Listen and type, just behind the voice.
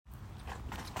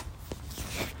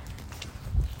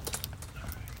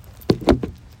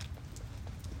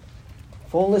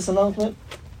phone list announcement,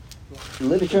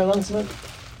 literature announcement.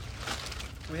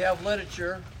 We have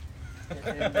literature,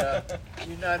 and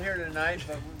he's not here tonight,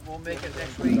 but we'll make it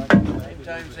next week, same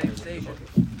time, same station.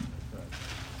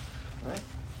 All right.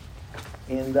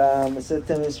 And I said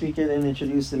tell the speaker, then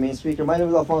introduce the main speaker. My name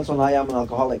is Alfonso, and I am an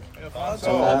alcoholic.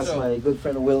 Alfonso. And I asked my good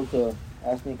friend Will to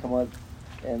ask me to come out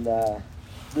and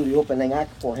do the opening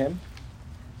act for him.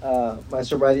 My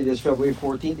sobriety date is February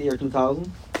 14th, year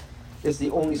 2000. It's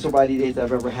the only sobriety date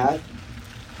I've ever had.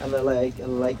 And I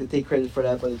like to take credit for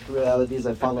that, but the reality is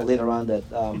I found out later on that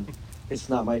it's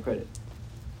not my credit.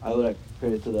 I would like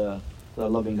credit to the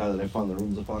loving God that I found the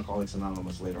rooms of Alcoholics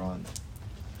Anonymous later on.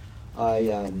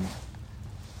 I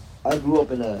grew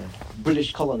up in a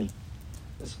British colony.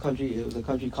 It was a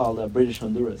country called British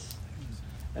Honduras.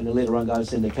 And then later on got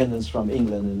its independence from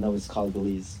England, and now it's called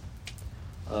Belize.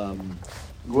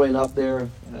 Growing up there,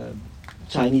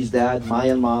 Chinese dad,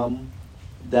 Mayan mom.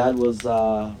 Dad was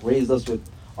raised us with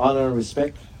honor and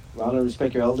respect. Honor and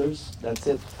respect your elders. That's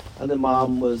it. And then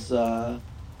mom was,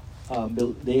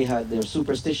 they had their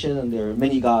superstition and their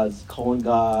many gods, corn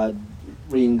god,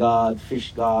 rain god,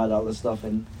 fish god, all this stuff.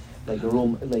 And like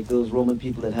those Roman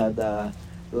people that had, the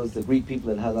Greek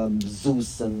people that had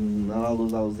Zeus and all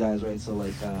those guys, right? So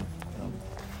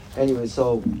anyway,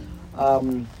 so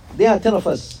they had 10 of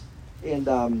us, and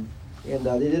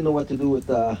they didn't know what to do with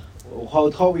how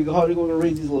are we going to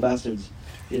raise these little bastards?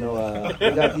 We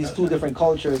got these two different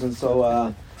cultures, and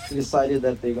so we decided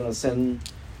that they're going to send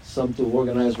some to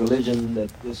organized religion.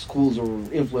 That the schools were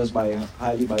influenced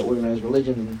highly by organized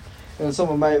religion, and some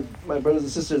of my brothers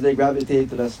and sisters, they gravitated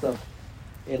to that stuff,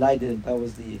 and I didn't. I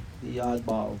was the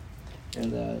oddball,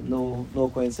 and no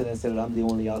coincidence that I'm the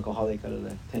only alcoholic out of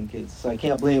the 10 kids. So I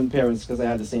can't blame parents because I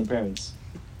had the same parents,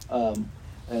 and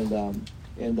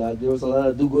there was a lot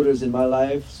of do-gooders in my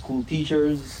life, school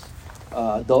teachers,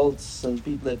 adults, and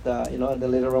people that, and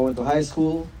then later on went to high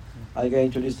school. I got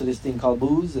introduced to this thing called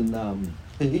booze, and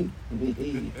it was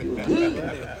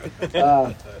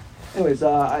good. Anyways,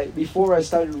 before I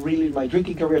started really, my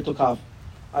drinking career took off,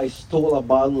 I stole a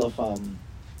bottle of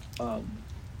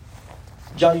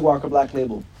Johnny Walker Black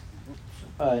Label.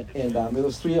 And it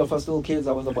was 3 of us little kids.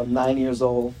 I was about 9 years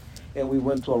old, and we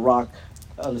went to a rock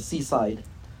on the seaside,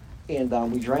 and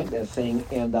we drank that thing,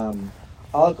 and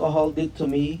alcohol did to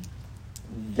me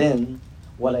then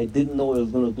what I didn't know it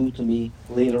was going to do to me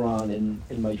later on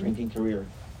in my drinking career.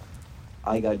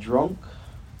 I got drunk,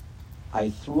 I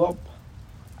threw up,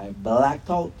 I blacked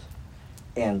out,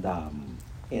 and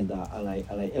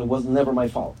it was never my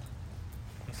fault.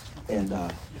 And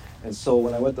so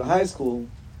when I went to high school,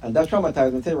 and that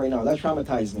traumatized me, I'll tell you right now, that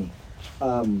traumatized me.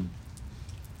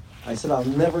 I said I'll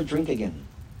never drink again.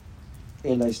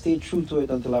 And I stayed true to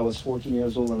it until I was 14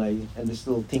 years old, and this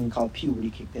little thing called puberty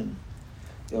kicked in.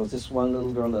 There was this one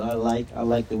little girl that I liked. I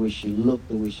liked the way she looked,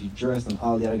 the way she dressed, and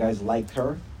all the other guys liked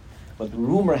her. But the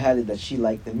rumor had it that she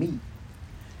liked me.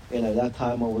 And at that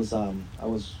time, I was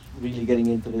really getting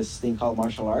into this thing called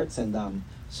martial arts, and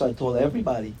so I told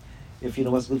everybody, if you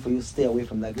know what's good for you, stay away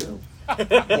from that girl.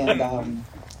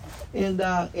 and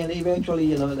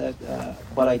eventually,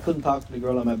 but I couldn't talk to the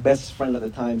girl. And my best friend at the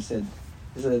time said,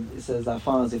 "It says,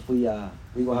 Alfonso, if we gonna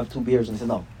have 2 beers," and I said,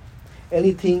 "No,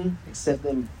 anything except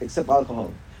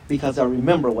alcohol, because I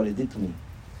remember what it did to me."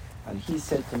 And he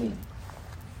said to me,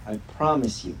 "I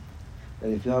promise you that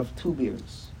if you have 2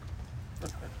 beers,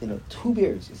 2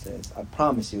 beers," he says, "I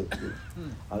promise you."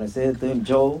 And I said to him,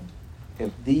 "Joe,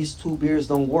 if these 2 beers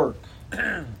don't work,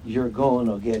 you're going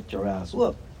to get your ass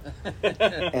whooped."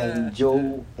 and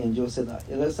Joe said,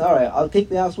 "That's all right, I'll take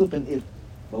the ass whipping."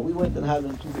 But we went and had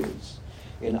them 2 beers.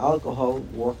 And alcohol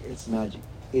worked its magic.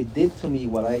 It did to me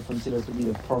what I consider to be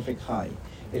the perfect high.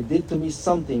 It did to me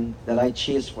something that I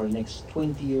chased for the next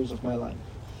 20 years of my life.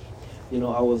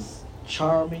 I was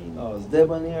charming, I was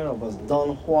debonair, I was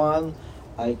Don Juan,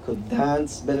 I could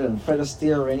dance better than Fred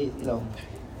Astaire or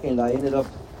and I ended up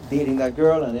dating that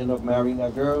girl and ended up marrying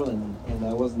that girl, and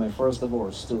that was my first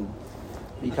divorce too.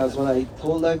 Because when I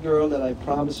told that girl that I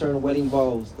promised her in wedding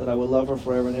vows that I would love her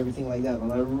forever and everything like that,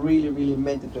 and I really, really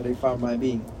meant it to the far of my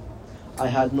being, I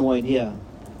had no idea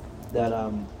that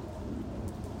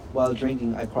while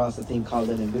drinking I crossed a thing called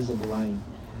an invisible line,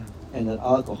 and that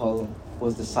alcohol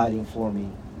was deciding for me.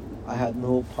 I had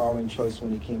no power and choice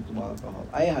when it came to alcohol.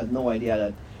 I had no idea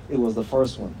that it was the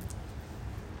first one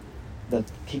that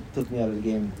took me out of the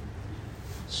game.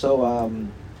 So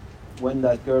when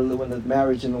that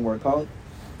marriage didn't work out,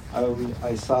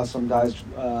 I saw some guys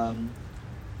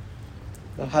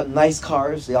that had nice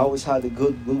cars. They always had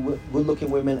good-looking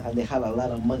women, and they had a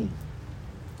lot of money.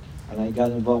 And I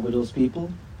got involved with those people,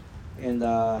 And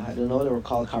I didn't know they were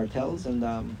called cartels, and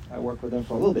I worked with them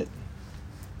for a little bit.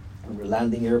 And we're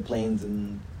landing airplanes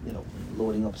and,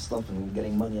 loading up stuff and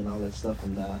getting money and all that stuff.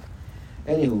 And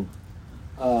anywho,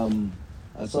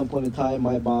 at some point in time,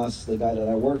 my boss, the guy that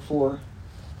I worked for,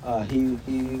 he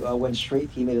went straight.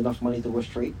 He made enough money to go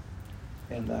straight,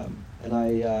 and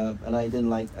I didn't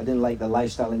like the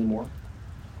lifestyle anymore.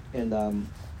 And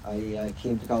I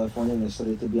came to California and I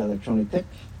studied to be an electronic tech.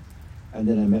 And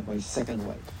then I met my second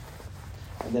wife.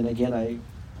 And then again, I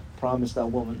promised that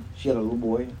woman, she had a little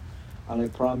boy, and I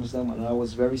promised them, and I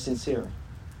was very sincere,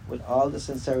 with all the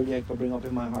sincerity I could bring up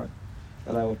in my heart,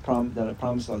 that I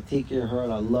promised I'll take care of her,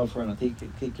 and I'll love her, and I'll take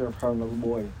care of her and the little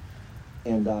boy.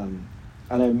 And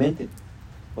I meant it.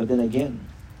 But then again,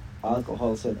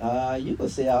 alcohol said, you could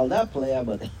say all that, player,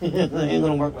 but it ain't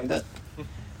gonna work like that.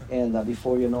 And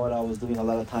before you know it, I was doing a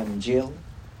lot of time in jail.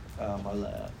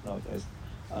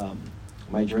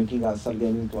 My drinking started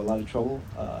getting into a lot of trouble.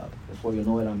 Before you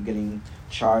know it, I'm getting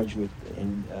charged with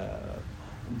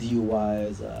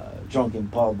DUIs, drunk in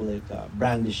public,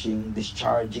 brandishing,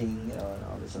 discharging, and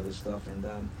all this other stuff.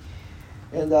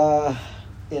 And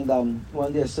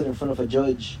one day I stood in front of a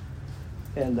judge,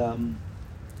 and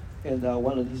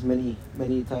one of these many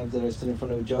times that I stood in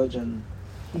front of a judge, and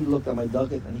he looked at my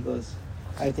docket and he goes,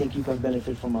 "I think you can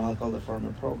benefit from an alcohol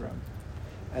deferment program."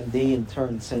 And they in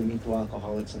turn sent me to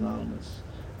Alcoholics Anonymous.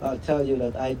 I'll tell you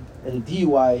that in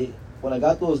DUI, when I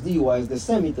got those DUIs, they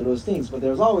sent me to those things, but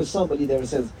there's always somebody there that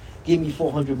says, "Give me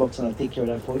 $400 and I'll take care of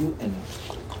that for you." And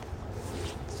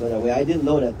so that way, I didn't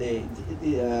know that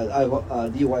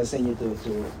DUI sent you to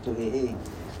AA.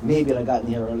 Maybe I'd have gotten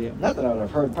here earlier. Not that I would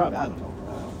have heard, probably, I don't know.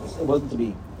 It wasn't to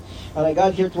be. And I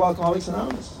got here to Alcoholics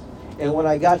Anonymous. And when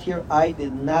I got here, I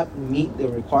did not meet the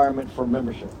requirement for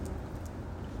membership.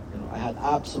 I had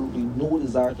absolutely no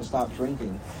desire to stop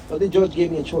drinking. But the judge gave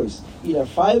me a choice. Either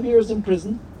 5 years in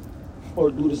prison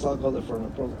or do this alcohol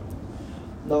deferment program.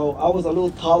 Now, I was a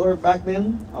little taller back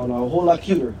then. I was a whole lot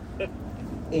cuter.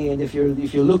 And if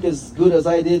you look as good as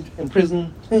I did in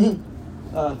prison, I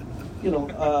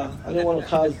didn't want to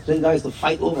cause the guys to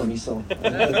fight over me. So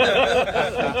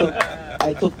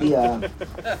I took the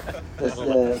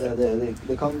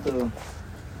come to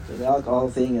the alcohol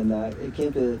thing, and it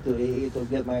came to AA to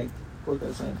get my work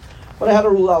assigned. But I had a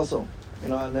rule also,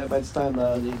 and by this time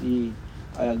I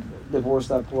had divorced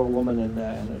that poor woman and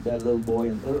that little boy,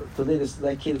 and today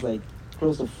that kid is like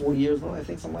close to 40 years old, I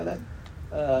think, something like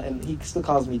that, and he still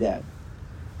calls me dad.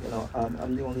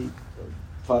 I'm the only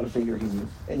father figure he knew.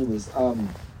 Anyways,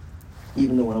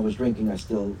 even though when I was drinking, I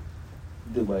still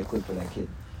did what I could for that kid.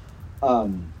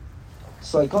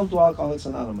 So I come to Alcoholics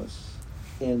Anonymous,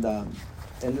 and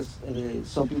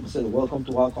some people said, "Welcome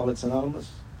to Alcoholics Anonymous.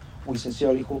 We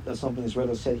sincerely hope that something is read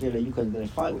or said here that you can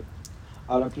identify with."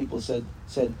 Other people said,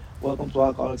 "Welcome to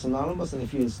Alcoholics Anonymous, and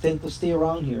if you intend to stay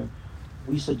around here,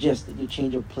 we suggest that you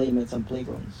change your playmates and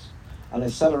playgrounds." And I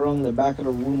sat around in the back of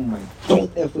the room,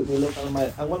 don't F with me look, and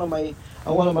one of my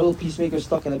little peacemakers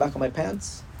stuck in the back of my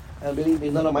pants. And believe me,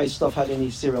 none of my stuff had any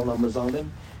serial numbers on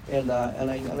them. And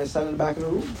I sat in the back of the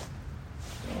room.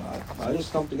 I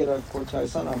just come to get a quarter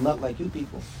son. I'm not like you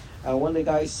people. And when the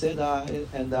guy said,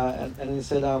 and he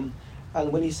said,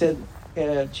 and when he said,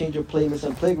 change your playmates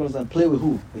and playgrounds, and play with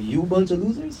who? You bunch of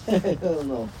losers? Hell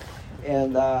no.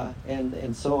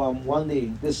 And so one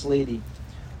day, this lady,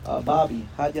 Bobby,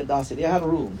 had the audacity. I had a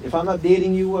rule: if I'm not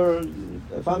dating you or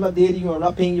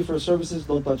not paying you for services,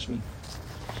 don't touch me.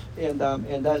 And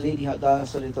that lady had the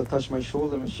audacity to touch my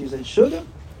shoulder, and she said, "Sugar,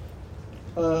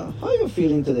 how are you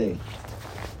feeling today?"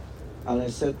 And I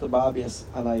said to Bobby,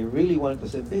 and I really wanted to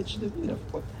say, "Bitch,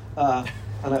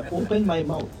 and I opened my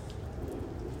mouth,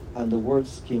 and the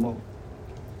words came out.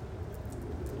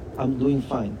 "I'm doing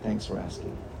fine, thanks for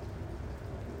asking."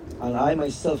 And I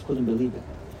myself couldn't believe it.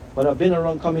 But I've been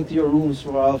around coming to your rooms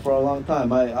for a long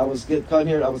time. I was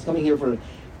coming here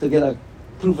to get a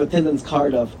proof attendance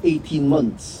card of 18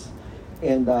 months,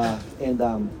 and I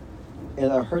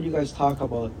heard you guys talk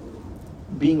about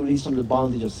being released from the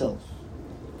bondage of self.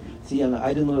 See, and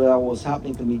I didn't know that was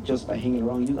happening to me just by hanging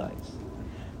around you guys.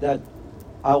 That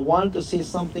I wanted to say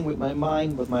something with my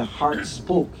mind, but my heart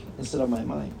spoke instead of my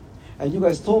mind. And you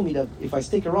guys told me that if I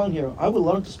stick around here, I will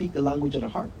learn to speak the language of the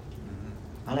heart.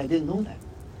 And I didn't know that.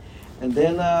 And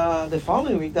then the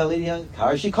following week, that lady,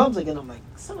 she comes again. I'm like,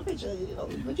 son of a bitch,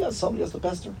 don't you have somebody else to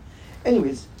pester?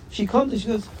 Anyways, she comes and she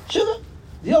goes, "Sugar,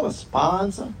 do you have a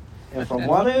sponsor?" And from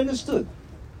what I understood,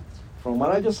 from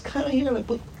what I just kind of hear, I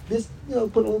put this, put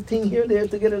a little thing here, there,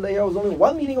 together, there. I was only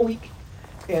one meeting a week.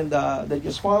 And that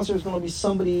your sponsor is going to be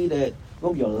somebody that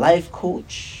going to be your life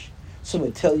coach.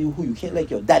 Somebody tell you who you can't, like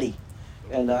your daddy.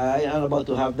 And I'm about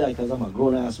to have that because I'm a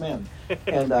grown-ass man.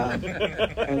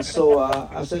 And so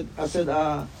I said,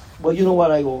 well, you know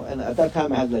what, I go, and at that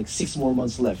time I had like 6 more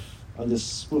months left on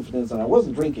this proof, and I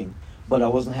wasn't drinking, but I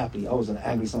wasn't happy. I was an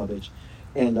angry son of a bitch.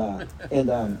 And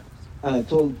I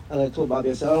told Bobby,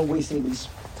 I said, I don't waste anybody's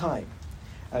time.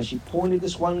 And she pointed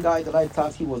this one guy that I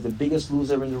thought he was the biggest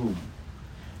loser in the room,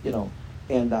 you know.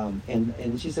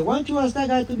 And she said, why don't you ask that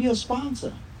guy to be a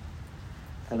sponsor?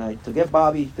 And to get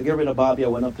rid of Bobby, I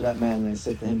went up to that man and I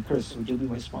said to him, Chris, would you be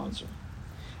my sponsor?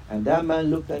 And that man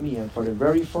looked at me, and for the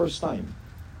very first time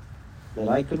that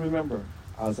I could remember,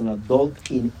 as an adult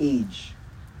in age,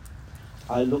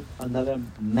 I looked another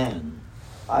man,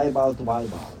 eyeball to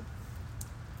eyeball.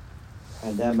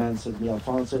 And that man said to me,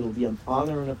 Alfonso, it will be an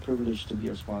honor and a privilege to be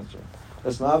your sponsor.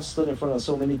 Listen, I've stood in front of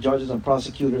so many judges and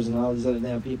prosecutors and all these other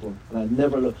damn people,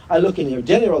 and I look in your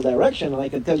general direction, and I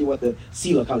can tell you what the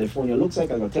seal of California looks like.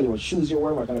 I can tell you what shoes you're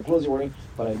wearing, what kind of clothes you're wearing,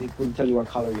 but I couldn't tell you what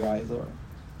color your eyes are.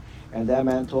 And that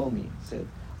man told me, said,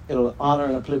 it'll be an honor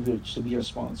and a privilege to be your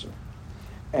sponsor.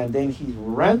 And then he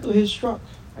ran to his truck,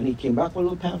 and he came back with a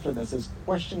little pamphlet that says,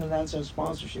 question and answer and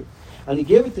sponsorship. And he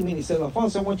gave it to me, and he said,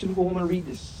 Alfonso, I want you to go home and read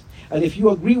this. And if you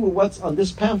agree with what's on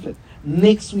this pamphlet,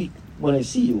 next week when I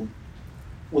see you,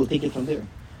 we'll take it from there.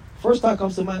 First thought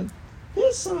comes to mind,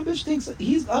 this son of a bitch thinks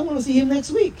I want to see him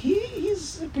next week.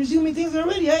 He's presuming things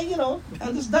already,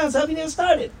 and this dance haven't even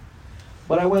started.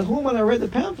 But I went home and I read the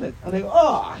pamphlet, and I go,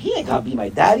 oh, he ain't gonna be my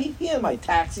daddy. He ain't my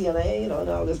taxi and and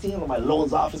all this thing, and my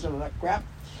loans officer and that crap.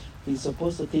 He's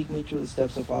supposed to take me through the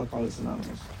steps of Alcoholics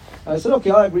Anonymous. And I said,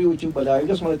 okay, I agree with you, but I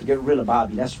just wanted to get rid of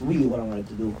Bobby. That's really what I wanted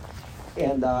to do.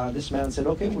 And this man said,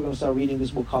 okay, we're going to start reading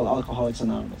this book called Alcoholics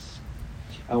Anonymous.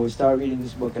 And we started reading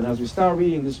this book. And as we start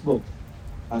reading this book,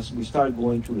 as we start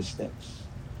going through the steps,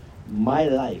 my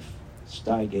life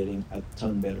started getting a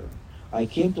ton better. I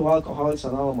came to Alcoholics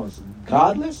Anonymous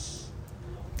godless,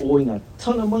 owing a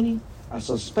ton of money, a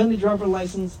suspended driver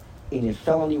license, and a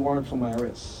felony warrant for my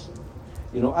arrest.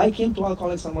 I came to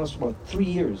Alcoholics Anonymous for about 3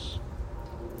 years,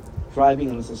 driving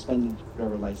on a suspended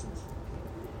driver license.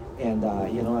 And,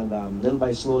 little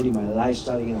by slowly, my life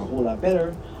started getting a whole lot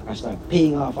better. I started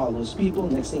paying off all those people.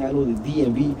 Next thing I know, the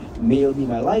DMV mailed me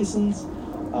my license.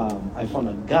 I found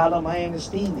a God of my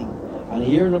understanding. And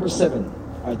year number 7,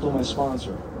 I told my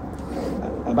sponsor,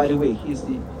 and by the way, he's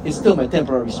still my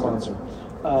temporary sponsor.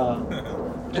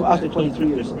 After 23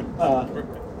 years, I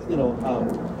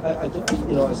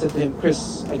said to him,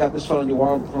 Chris, I got this felony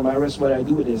warrant for my arrest. What do I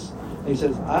do with this? And he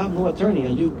says, I have no attorney,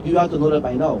 and you have to know that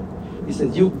by now. He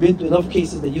said, you've been to enough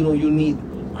cases that you know you need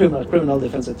criminal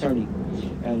defense attorney.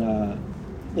 And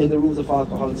in the rules of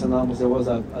Alcoholics Anonymous, there was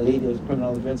a lady who was a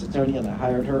criminal defense attorney, and I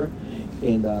hired her.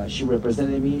 And she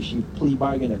represented me. She plea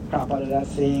bargained the crap out of that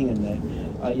thing. And,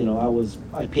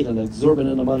 I paid an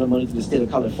exorbitant amount of money to the state of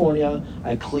California.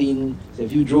 I cleaned. So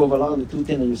if you drove along the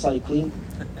 210 and you saw it clean,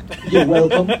 you're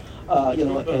welcome.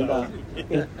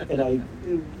 And I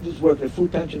just worked at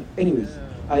food pantry. Anyways,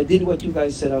 I did what you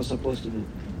guys said I was supposed to do.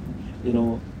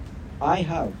 I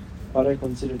have what I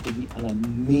consider to be an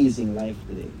amazing life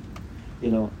today.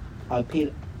 I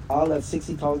paid all that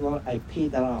 $60,000. I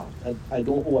paid that off. I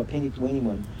don't owe a penny to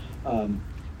anyone.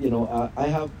 I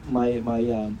have my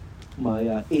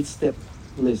 8-step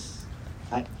list.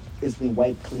 It's been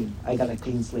wiped clean. I got a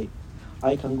clean slate.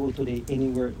 I can go today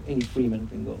anywhere any freeman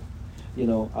can go.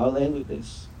 I'll end with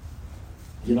this.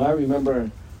 I remember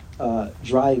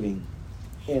driving.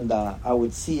 And I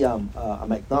would see a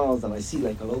McDonald's, and I see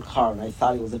like a little car, and I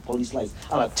thought it was a police lights.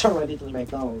 And I turn right into the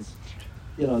McDonald's.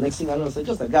 Next thing I know, it's like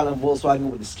just a goddamn Volkswagen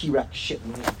with the ski rack shit.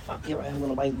 And I'm like, fuck, here I am going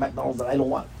to buy McDonald's that I don't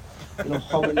want.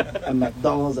 How many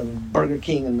McDonald's and Burger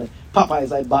King and the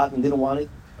Popeyes I bought and didn't want it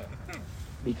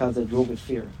because I drove with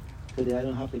fear. Today I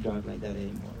don't have to drive like that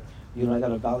anymore. I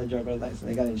got a valid driver's license,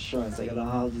 I got insurance, I got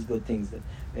all these good things that,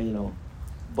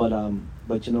 but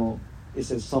it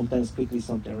says sometimes quickly,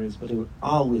 sometimes, but it will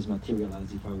always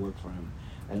materialize if I work for him.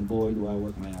 And boy, do I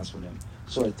work my ass for them.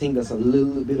 So I think that's a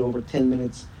little bit over 10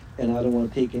 minutes, and I don't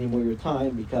want to take any more of your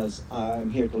time because I'm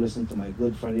here to listen to my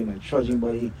good friend, my trudging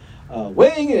buddy,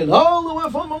 weighing in all the way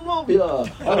from Monrovia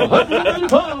at 130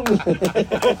 pounds.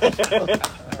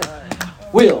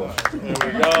 Will.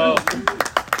 There we go.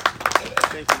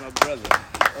 Thank you, my brother.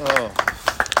 Oh.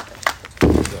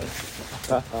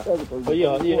 But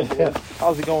yeah.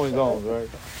 How's it going, right?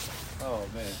 Oh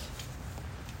man.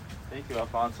 Thank you,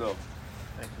 Alfonso.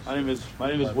 Thank you. My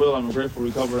name is Will. I'm a grateful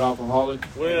recovered alcoholic.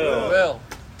 Will.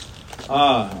 I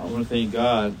want to thank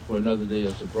God for another day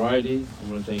of sobriety. I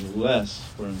want to thank Les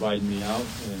for inviting me out,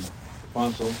 and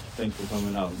Alfonso, thanks for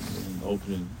coming out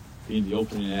and being the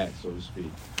opening act, so to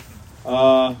speak.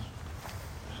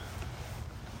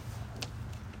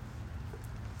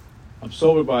 I'm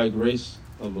sober by grace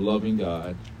of a loving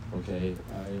God. Okay,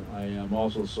 I am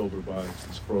also sober by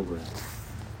this program.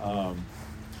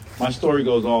 My story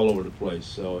goes all over the place,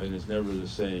 so, and it's never the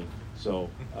same. So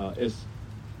it's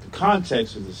the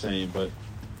context is the same, but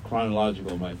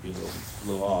chronological might be a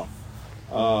little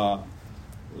off.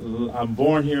 I'm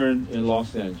born here in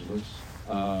Los Angeles.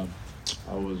 I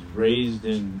was raised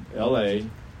in L.A.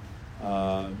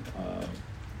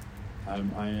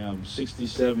 I am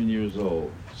 67 years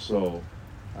old, so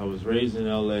I was raised in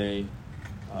L.A.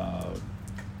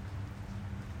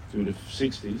 Through the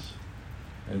 60s,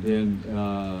 and then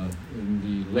in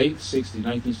the late 60s,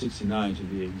 1969 to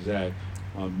be exact,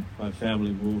 my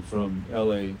family moved from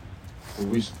L.A.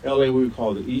 L.A. we would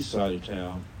call the east side of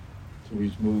town. So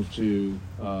we moved to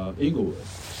Inglewood.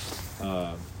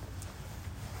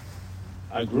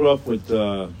 I grew up with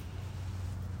 2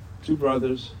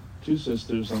 brothers, 2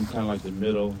 sisters. I'm kind of like the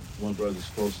middle. One brother's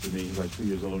close to me. He's like 2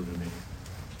 years older than me.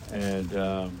 And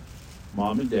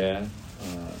mom and dad.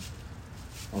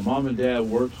 My mom and dad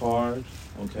worked hard,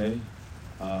 okay?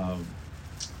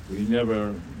 We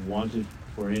never wanted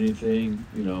for anything,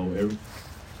 you know.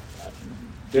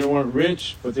 They weren't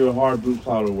rich, but they were hard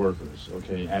blue-collar workers,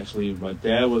 okay? Actually, my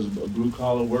dad was a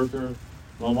blue-collar worker.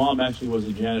 My mom actually was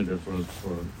a janitor for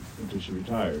until she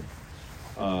retired.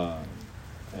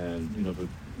 And, you know, but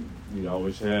we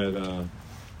always had,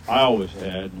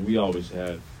 we always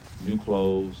had new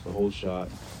clothes, the whole shot,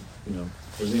 you know,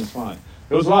 everything's fine.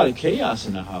 There was a lot of chaos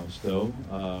in the house, though.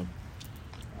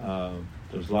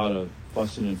 There was a lot of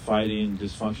fussing and fighting,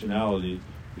 dysfunctionality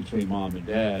between mom and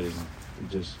dad, and it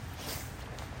just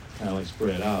kind of like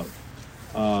spread out.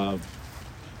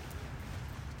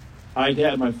 I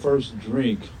had my first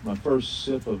drink, my first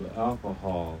sip of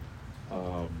alcohol.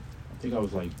 I think I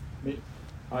was like,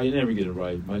 I never get it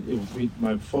right.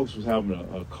 My folks was having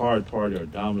a card party or a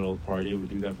domino party. They would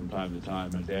do that from time to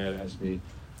time. My dad asked me,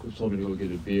 told me to go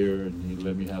get a beer, and he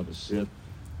let me have a sip.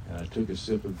 And I took a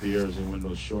sip of beers in one of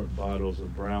those short bottles,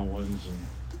 of brown ones, and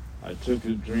I took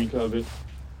a drink of it,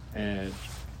 and it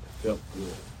felt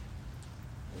good.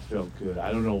 It felt good.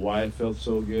 I don't know why it felt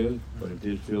so good, but it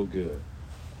did feel good.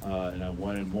 And I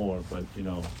wanted more, but, you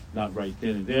know, not right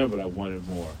then and there, but I wanted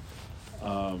more.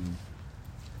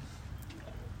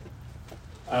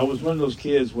 I was one of those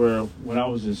kids where when I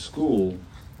was in school,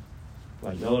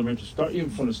 like elementary, even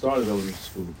from the start of elementary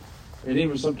school, and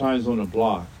even sometimes on the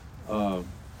block, I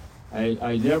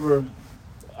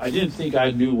didn't think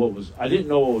I didn't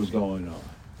know what was going on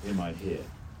in my head.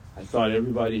 I thought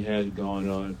everybody had it going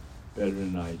on better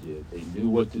than I did. They knew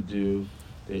what to do.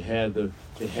 They had the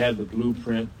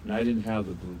blueprint, and I didn't have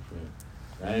the blueprint.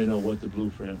 I didn't know what the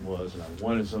blueprint was, and I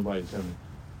wanted somebody to tell me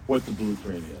what the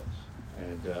blueprint is.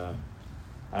 And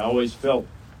I always felt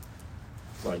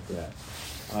like that.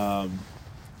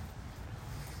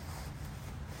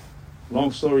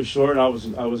 Long story short, I was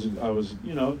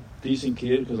you know, decent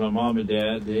kid because my mom and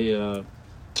dad they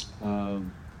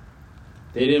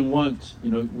didn't want,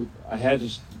 you know, I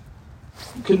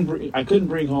couldn't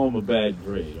bring home a bad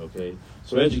grade, okay?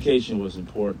 So education was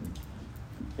important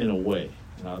in a way,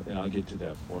 and I'll get to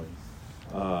that point.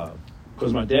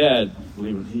 Because my dad,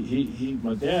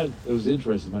 my dad, it was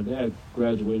interesting. My dad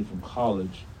graduated from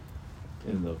college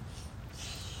in the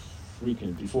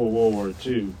before World War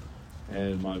II,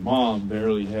 and my mom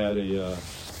barely had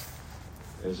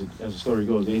as the story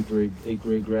goes, eighth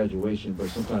grade graduation, but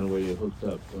some kind of way they hooked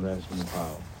up. Don't ask me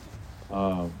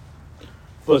how.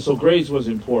 But so grades was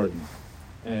important,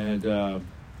 and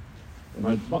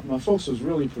my folks was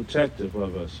really protective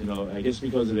of us. You know, I guess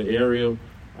because of the area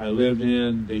I lived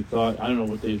in, they thought, I don't know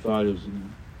what they thought it was.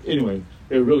 Anyway,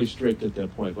 they were really strict at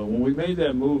that point. But when we made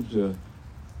that move to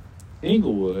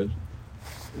Inglewood,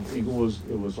 it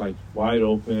was like wide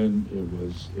open.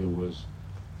 It was.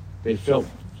 They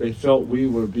felt we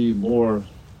would be more.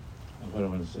 What do I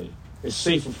want to say? It's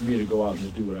safer for me to go out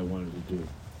and do what I wanted to do.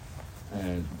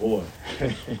 And boy,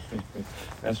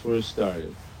 that's where it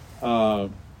started. Like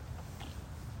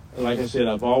I said,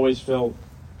 I've always felt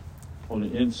on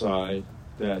the inside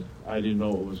that I didn't know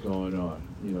what was going on.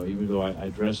 You know, even though I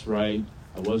dressed right,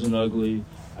 I wasn't ugly,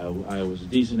 I was a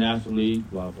decent athlete,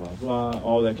 blah, blah, blah,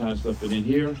 all that kind of stuff. But in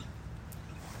here,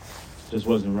 just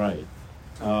wasn't right.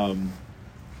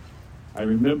 I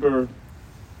remember,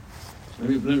 let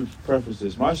me preface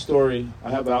this. My story,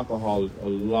 I have a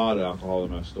lot of alcohol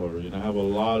in my story, and I have a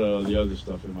lot of the other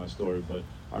stuff in my story, but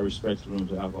I respect the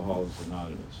rooms of Alcoholics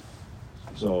Anonymous.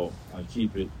 So I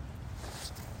keep it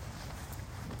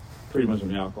pretty much on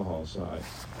the alcohol side.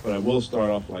 But I will start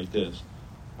off like this.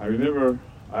 I remember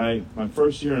my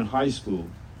first year in high school,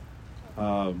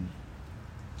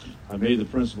 I made the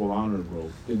principal honor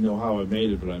roll. Didn't know how I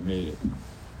made it, but I made it.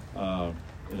 And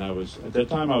at that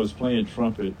time I was playing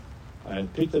trumpet. I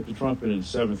had picked up the trumpet in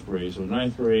 7th grade. So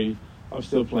 9th grade, I was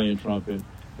still playing trumpet.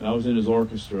 And I was in his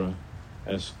orchestra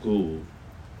at school.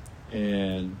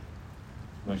 And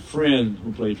my friend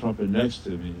who played trumpet next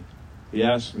to me, he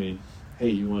asked me, hey,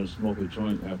 you want to smoke a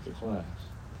joint after class?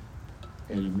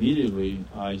 And immediately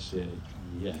I said,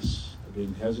 yes. I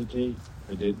didn't hesitate.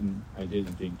 I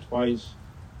didn't think twice.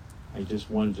 I just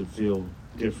wanted to feel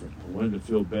different. I wanted to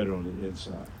feel better on the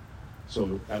inside.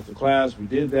 So after class, we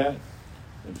did that.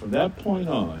 And from that point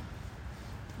on,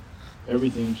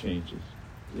 everything changes.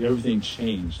 Everything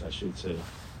changed, I should say.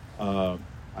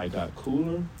 I got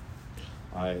cooler.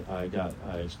 I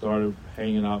started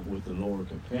hanging out with the lower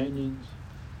companions.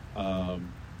 I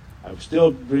was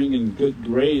still bringing good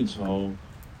grades home.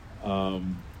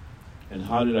 And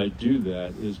how did I do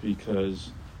that is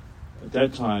because at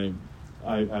that time,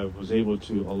 I was able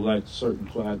to elect certain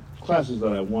classes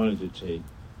that I wanted to take.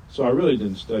 So I really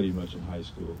didn't study much in high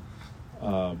school.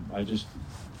 I just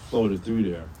floated through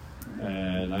there.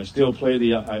 And I still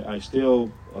I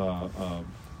still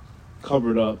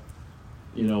covered up,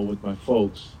 with my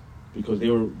folks because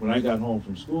when I got home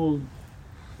from school,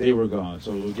 they were gone.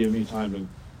 So it would give me time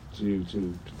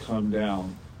to come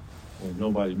down and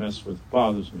nobody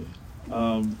bothers me.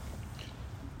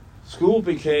 School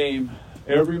became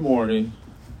every morning,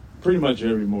 pretty much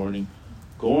every morning,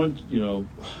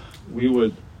 we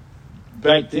would,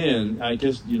 back then, I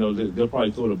guess, they'll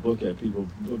probably throw the book at people,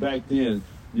 but back then,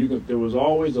 there was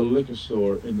always a liquor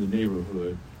store in the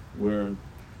neighborhood where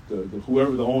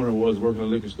whoever the owner was working a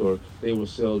liquor store, they would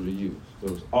sell to youth.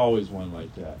 There was always one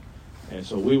like that. And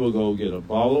so we would go get a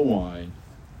bottle of wine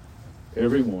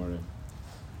every morning,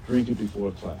 drink it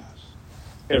before class.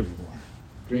 Every morning,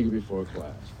 drink it before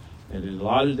class. And then a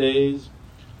lot of days,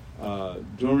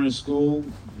 during school,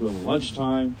 during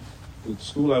lunchtime, the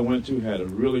school I went to had a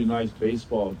really nice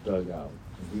baseball dugout.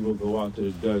 And we would go out to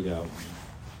the dugout and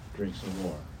drink some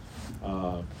more.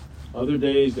 Other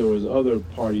days, there was other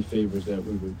party favors that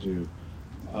we would do.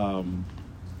 I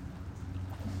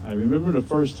remember the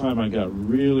first time I got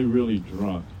really, really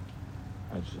drunk.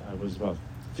 I was about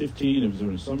 15, it was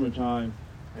during the summertime,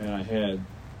 and I had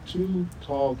 2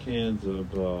 tall cans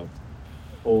of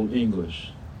Old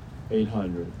English,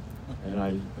 800.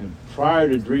 And prior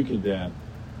to drinking that,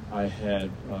 I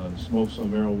had smoked some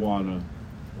marijuana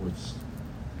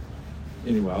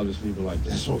anyway, I'll just leave it like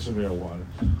that, smoked some marijuana.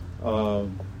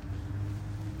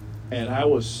 And I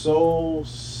was so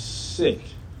sick.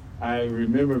 I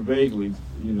remember vaguely,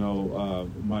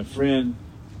 my friend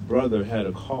brother had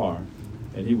a car,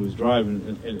 and he was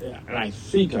driving, and I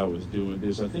think I was doing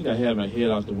this. I think I had my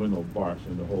head out the window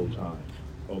barfing the whole time,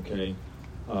 okay?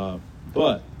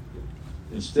 But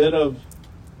instead of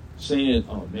saying,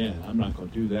 oh man, I'm not going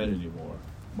to do that anymore,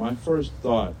 my first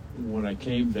thought when I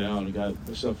came down and got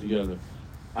myself together,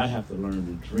 I have to learn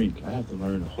to drink. I have to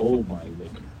learn to hold my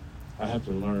liquor. I have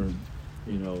to learn,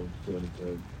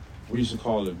 we used to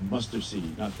call it mustard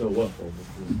seed, not throw up over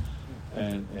food.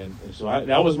 And so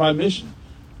that was my mission.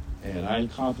 And I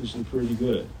accomplished it pretty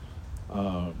good.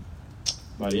 By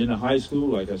the end of high school,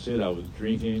 like I said, I was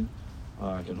drinking.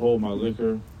 I could hold my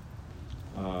liquor,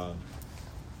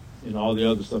 and all the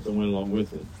other stuff that went along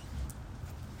with it.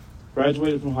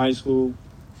 Graduated from high school,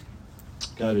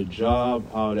 got a job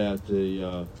out at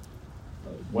the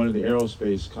one of the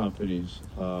aerospace companies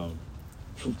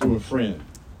through a friend,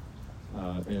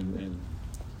 and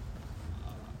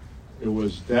it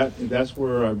was that's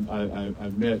where I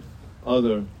met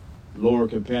other lower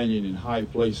companion in high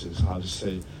places, how to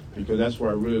say, because that's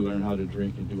where I really learned how to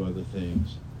drink and do other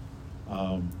things.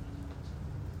 And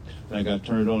I got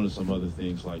turned on to some other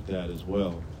things like that as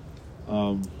well.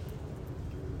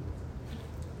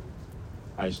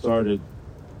 I started,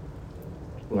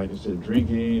 like I said,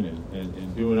 drinking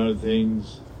and doing other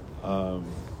things.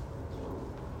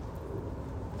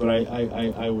 But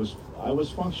I was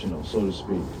functional, so to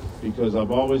speak, because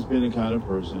I've always been the kind of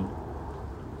person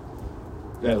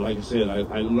that, like I said,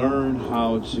 I learned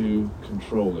how to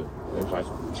control it, if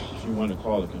you want to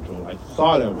call it control. I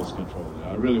thought I was controlling it.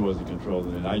 I really wasn't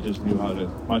controlling it. I just knew how to,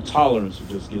 my tolerance was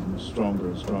just getting stronger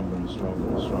and stronger and stronger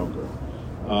and stronger.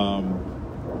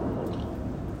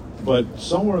 But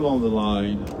somewhere along the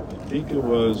line, I think it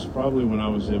was probably when I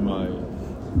was in my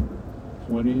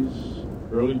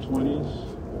 20s, early 20s,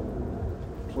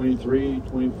 23,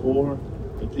 24,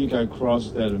 I think I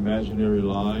crossed that imaginary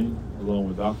line along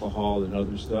with alcohol and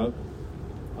other stuff,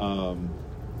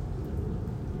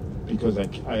 because I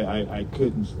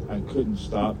couldn't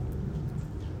stop.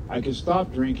 I could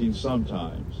stop drinking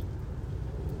sometimes,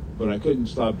 but I couldn't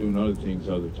stop doing other things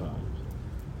other times.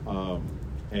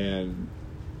 And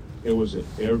it was an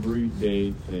everyday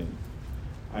thing.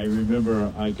 I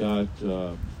remember I got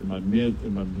in my late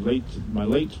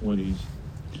 20s.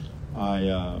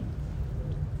 I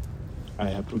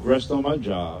had progressed on my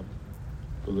job,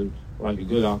 like a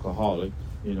good alcoholic,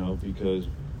 because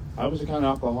I was the kind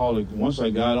of alcoholic. Once I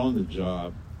got on the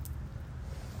job,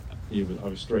 I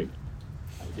was straight.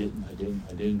 I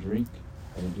didn't drink.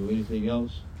 I didn't do anything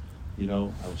else. I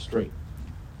was straight.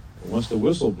 But once the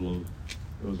whistle blew,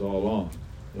 it was all on.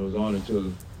 It was on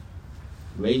until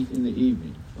late in the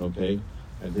evening, okay?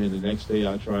 And then the next day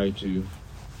I tried to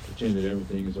pretend that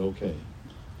everything is okay.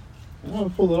 And I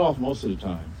would pull it off most of the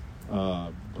time.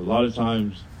 A lot of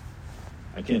times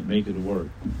I can't make it work.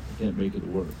 That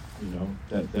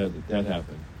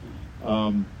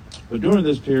happened. But during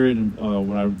this period,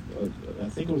 when I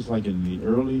think it was like in the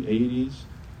early 80s,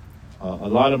 a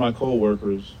lot of my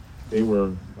coworkers, they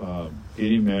were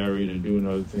getting married and doing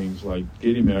other things like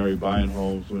getting married, buying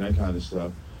homes, doing that kind of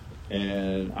stuff.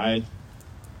 And I'm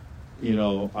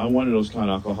one of those kind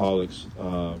of alcoholics.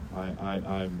 I'm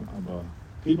a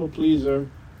people pleaser,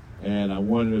 and I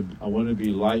want to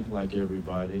be liked like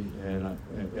everybody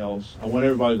else. I want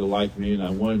everybody to like me, and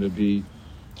I wanted to be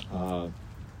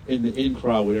in the in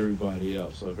crowd with everybody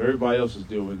else. So if everybody else is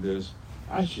doing this,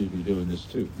 I should be doing this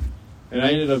too. And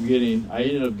I ended up getting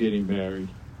married.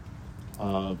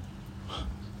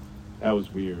 That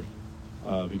was weird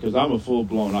because I'm a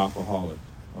full-blown alcoholic,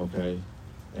 okay,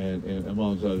 and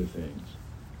amongst other things.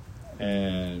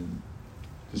 And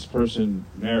this person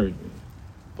married me,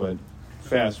 but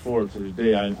fast forward to the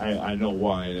day, I know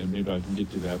why, and maybe I can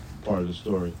get to that part of the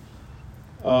story.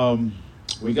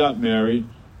 We got married.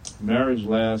 Marriage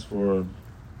lasts for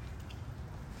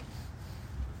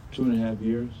 2.5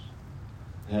 years.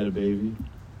 Had a baby,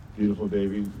 beautiful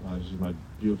baby. She's my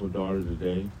beautiful daughter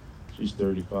today. She's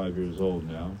 35 years old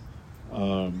now.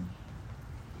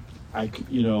 I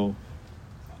didn't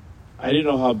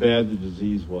know how bad the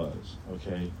disease was.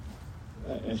 Okay,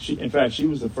 and in fact, she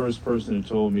was the first person who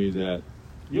told me that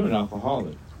you're an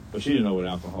alcoholic, but she didn't know what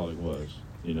alcoholic was.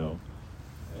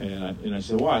 And I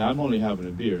said, why? I'm only having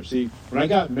a beer. See, when I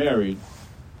got married,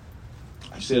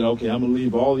 I said, okay, I'm gonna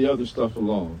leave all the other stuff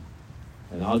alone,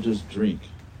 and I'll just drink.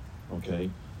 Okay,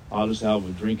 I'll just have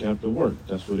a drink after work.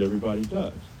 That's what everybody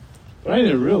does. But I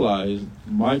didn't realize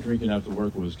my drinking after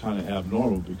work was kind of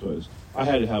abnormal because I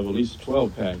had to have at least a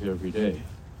 12-pack every day.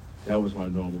 That was my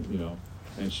normal,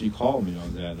 And she called me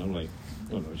on that, and I'm like, I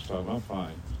don't know what you're talking about.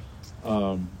 Fine.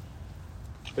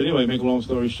 But anyway, make a long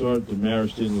story short, the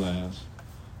marriage didn't last.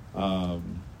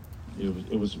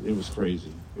 It was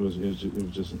crazy. It was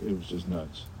just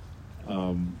nuts.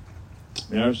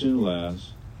 Marriage didn't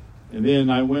last. And then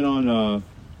I went on,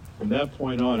 from that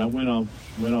point on, I went on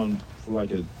for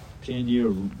like a 10-year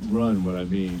run, what I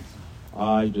mean.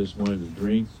 I just wanted to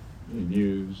drink and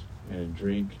use and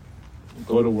drink,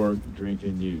 go to work, drink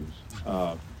and use.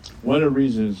 One of the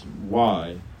reasons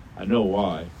why, I know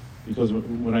why, because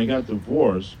when I got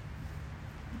divorced,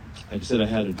 like I said, I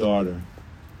had a daughter,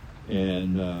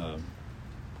 and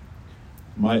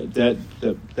that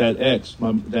ex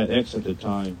at the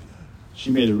time, she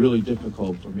made it really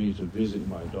difficult for me to visit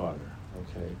my daughter.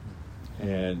 Okay,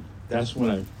 and that's when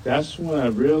I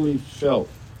really felt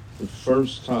the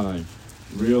first time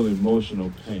real emotional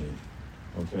pain.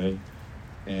 Okay,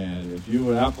 and if you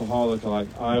were an alcoholic like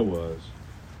I was,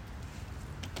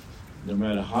 no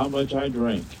matter how much I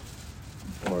drank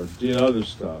or did other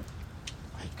stuff,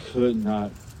 I could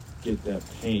not get that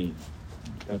pain.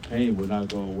 That pain would not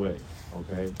go away.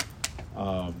 Okay.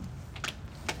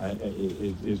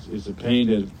 It's a pain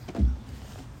that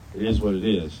it is what it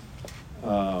is.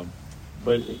 But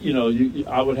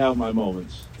I would have my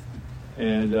moments,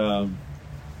 and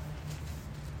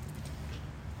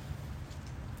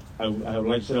like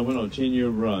I said, I went on a 10-year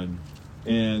run,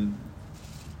 and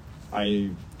I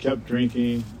kept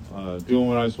drinking, doing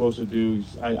what I was supposed to do.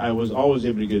 I was always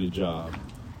able to get a job,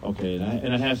 okay,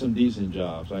 and I had some decent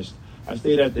jobs. I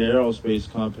stayed at the aerospace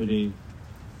company,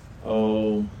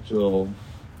 till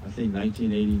I think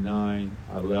 1989.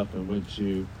 I left and went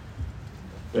to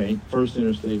First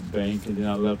Interstate Bank, and then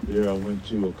I left there. I went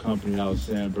to a company out of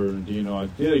San Bernardino. I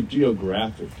did a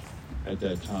geographic at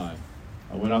that time.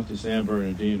 I went out to San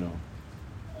Bernardino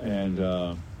and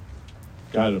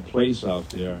got a place out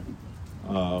there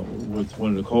with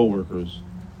one of the coworkers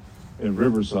in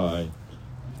Riverside,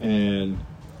 and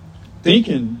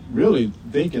really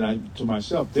thinking to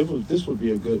myself, this would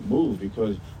be a good move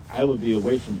because I would be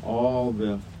away from all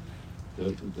the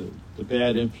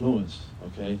bad influence.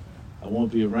 Okay, I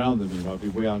won't be around them anymore. I'll be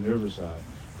way out in Riverside.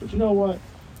 But you know what?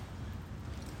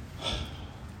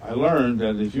 I learned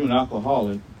that if you're an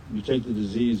alcoholic, you take the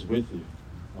disease with you,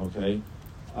 okay?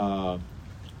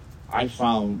 I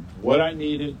found what I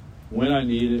needed, when I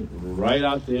needed, right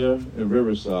out there in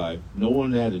Riverside. No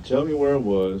one had to tell me where it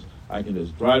was. I can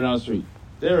just drive down the street.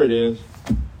 There it is,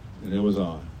 and it was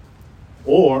on.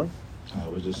 Or I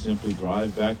would just simply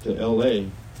drive back to L.A.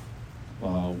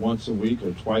 Once a week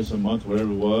or twice a month,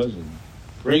 whatever it was, and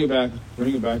bring it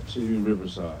back to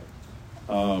Riverside.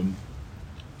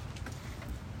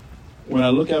 When I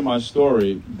look at my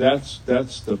story, that's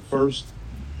the first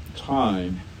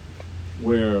time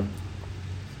where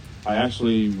I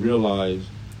actually realized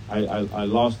I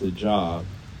lost a job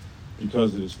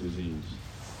because of this disease.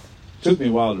 It took me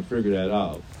a while to figure that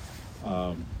out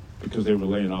because they were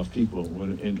laying off people.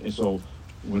 And so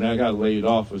when I got laid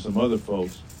off with some other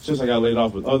folks, since I got laid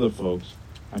off with other folks,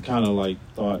 I kind of like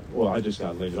thought, well, I just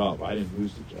got laid off. I didn't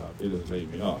lose the job. They just laid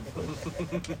me off.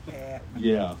 But,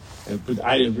 yeah. But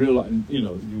I didn't realize,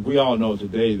 we all know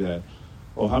today that,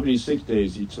 how many sick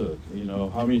days he took,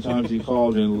 how many times he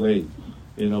called in late,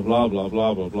 blah, blah,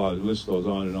 blah, blah, blah. The list goes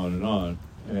on and on and on.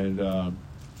 And,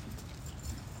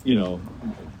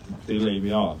 they laid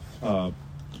me off.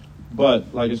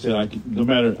 But like I said, I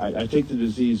take the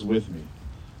disease with me.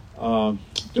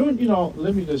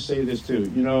 Let me just say this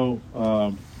too.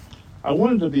 I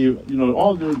wanted to be,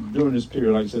 all during this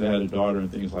period, like I said, I had a daughter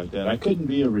and things like that. I couldn't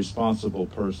be a responsible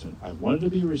person. I wanted to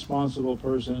be a responsible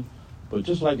person, but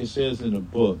just like it says in the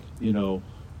book,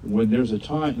 when there's a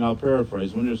time, and I'll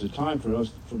paraphrase, when there's a time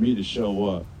for me to show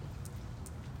up,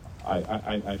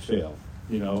 I fail.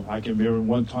 I can remember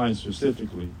one time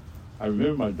specifically. I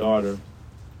remember my daughter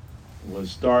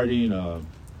was starting a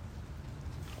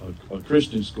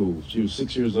Christian school. She was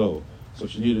 6 years old, so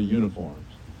she needed uniforms.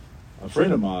 A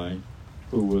friend of mine,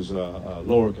 who was a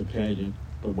lower companion,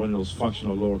 but one of those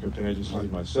functional lower companions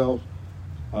like myself,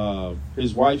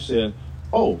 his wife said,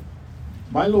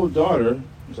 my little daughter,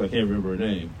 which I can't remember her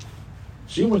name,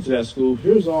 she went to that school,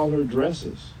 here's all her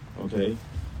dresses, okay?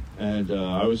 And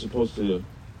I was supposed to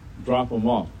drop them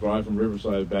off, drive from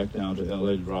Riverside back down to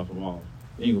L.A. to drop them off,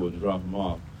 Inglewood to drop them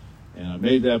off. And I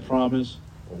made that promise,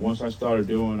 but once I started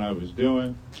doing what I was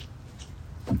doing,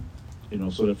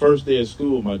 so the first day of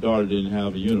school, my daughter didn't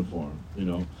have a uniform, it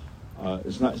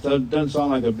doesn't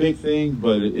sound like a big thing,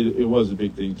 but it was a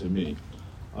big thing to me.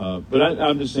 But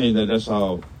I'm just saying that's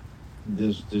how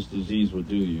this disease will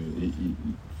do you.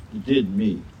 It did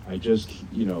me. I just,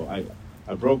 I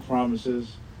broke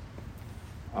promises.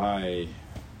 I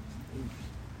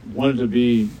wanted to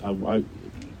be,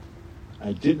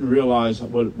 I didn't realize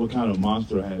what kind of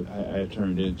monster I had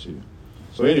turned into.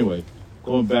 So anyway,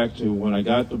 going back to when I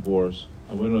got divorced,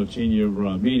 I went on a 10-year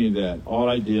run, meaning that all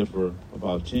I did for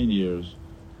about 10 years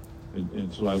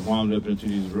until I wound up into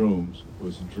these rooms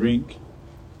was drink,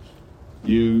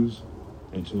 use,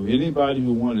 and to anybody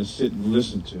who wanted to sit and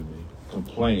listen to me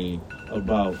complain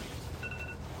about,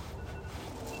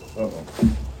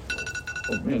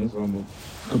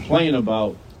 complain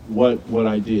about what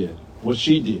I did, what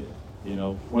she did,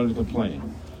 wanted to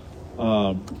complain.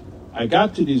 I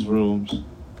got to these rooms.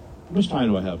 How much time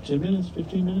do I have? 10 minutes?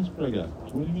 15 minutes? What I got?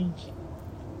 20 minutes?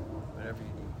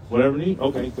 Whatever you need?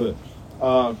 Okay, good.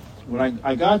 When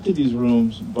I got to these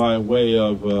rooms by way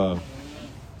of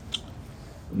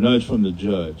nudge from the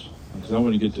judge, because I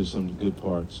want to get to some of the good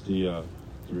parts, the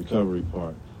recovery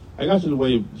part. I got to the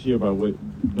way here by way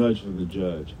nudge from the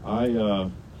judge.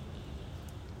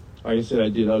 Like I said, I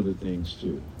did other things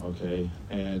too, okay?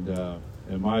 And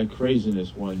in my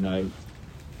craziness one night,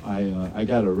 I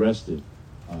got arrested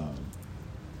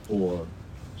for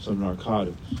some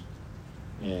narcotics,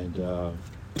 and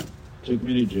took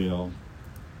me to jail.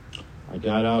 I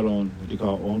got out on what they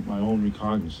call my own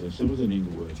recognizance. It was in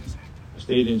Inglewood. I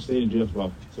stayed in jail for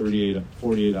about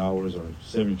 48 hours or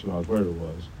 72 hours, whatever it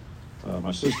was.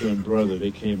 My sister and brother,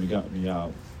 they came and got me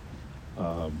out.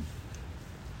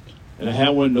 And I had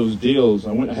one of those deals.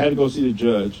 I had to go see the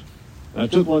judge. And I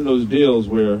took one of those deals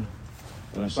where,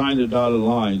 and I signed a dotted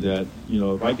line that,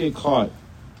 if I get caught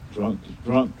drunk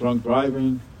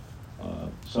driving,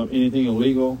 anything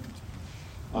illegal,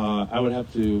 I would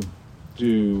have to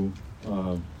do,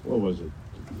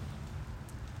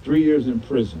 3 years in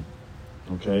prison,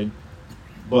 okay?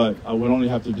 But I would only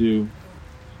have to do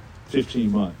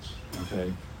 15 months,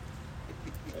 okay?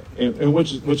 And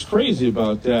what's crazy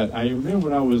about that, I remember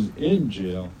when I was in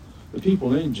jail, the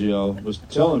people in jail was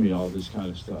telling me all this kind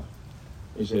of stuff.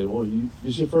 They said, well,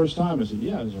 this your first time? I said,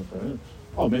 yeah, it's my first time.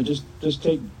 Oh, man, just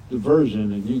take the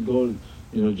version and you can go,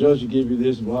 judge will give you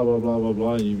this, blah, blah, blah, blah,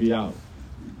 blah, and you'll be out.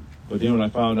 But then when I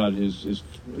found out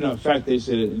in fact, they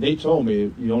said, and they told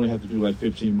me you only have to do like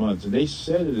 15 months. And they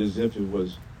said it as if it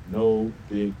was No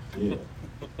big deal.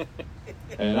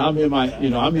 And I'm in my,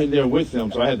 I'm in there with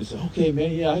them, so I had to say, okay,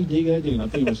 man, yeah, I dig it. And I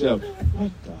think to myself,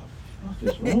 what the fuck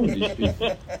is wrong with these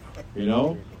people?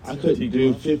 I couldn't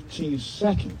do 15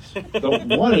 seconds. Don't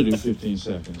want to do 15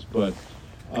 seconds. But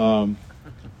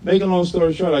make a long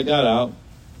story short, I got out,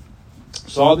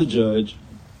 saw the judge,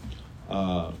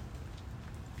 signed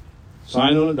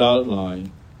on the dotted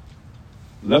line,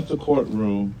 left the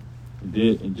courtroom, and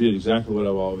did exactly what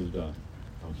I've always done.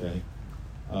 Okay?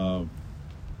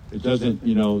 It doesn't,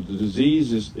 the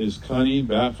disease is cunning,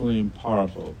 baffling, and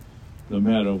powerful. No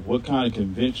matter what kind of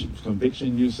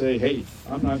conviction you say, hey,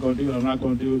 I'm not going to do it, I'm not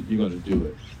going to do it, you're going to do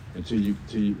it until you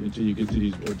get to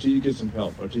these, or until you get some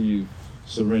help, or until you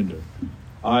surrender.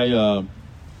 I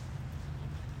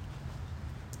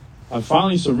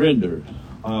finally surrendered.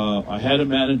 I had a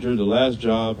manager. The last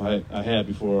job I had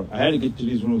before, I had to get to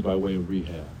these rooms by way of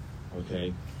rehab.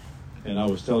 Okay, and I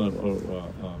was telling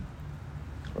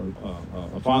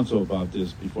Alfonso about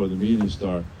this before the meeting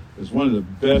started. It's one of the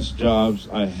best jobs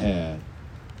I had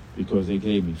because they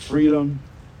gave me freedom.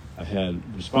 I had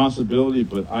responsibility,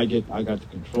 but I got to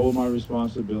control my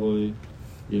responsibility,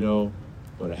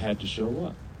 but I had to show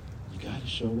up. You got to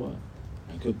show up.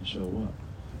 I couldn't show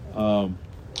up.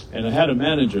 And I had a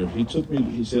manager. He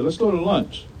said, let's go to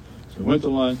lunch. So we went to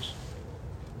lunch,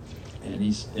 and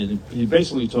he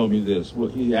basically told me this. Well,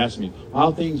 he asked me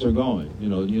how things are going,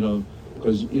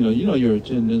 because your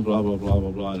attendance, blah blah blah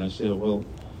blah blah. And I said, well,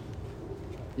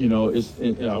 it's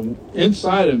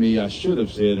inside of me. I should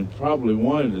have said, and probably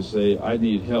wanted to say, I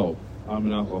need help. I'm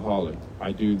an alcoholic.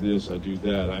 I do this. I do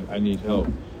that. I need help.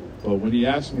 But when he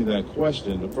asked me that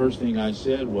question, the first thing I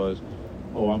said was,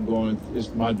 oh, it's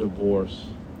my divorce.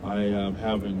 I am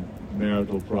having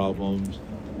marital problems.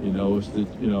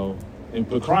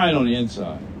 But crying on the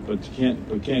inside, but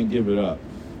can't give it up.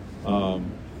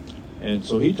 And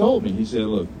so he told me, he said,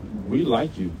 look, we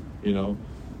like you,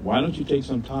 why don't you take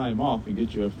some time off and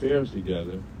get your affairs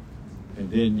together, and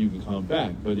then you can come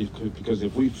back. But because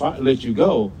if we let you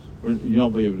go, you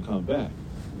won't be able to come back.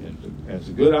 And as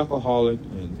a good alcoholic,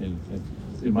 and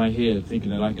in my head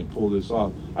thinking that I can pull this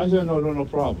off, I said, no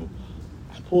problem.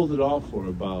 I pulled it off for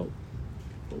about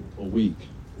a week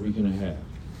and a half.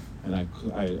 And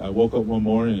I woke up one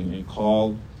morning and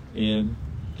called in,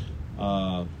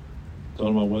 told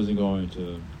them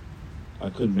I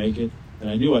couldn't make it. And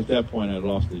I knew at that point I had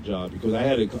lost the job because I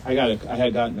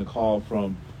had gotten a call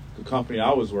from the company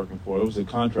I was working for. It was a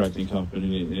contracting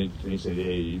company, and they said,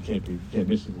 hey, you can't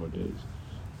miss any more days.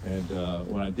 And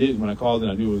when I called in,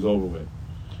 I knew it was over with.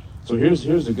 So here's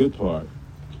the good part.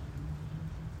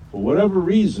 For whatever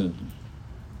reason,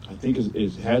 I think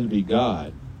it had to be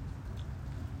God.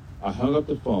 I hung up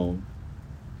the phone,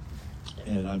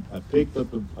 and I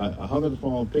hung up the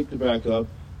phone, picked it back up,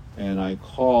 and I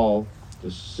called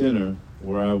the center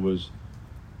where I was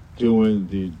doing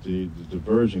the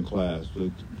diversion class,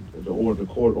 the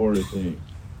court order thing.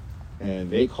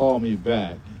 And they called me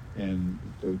back, and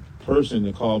the person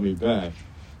that called me back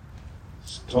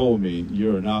told me,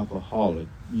 you're an alcoholic,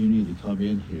 you need to come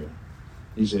in here.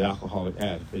 He said, alcoholic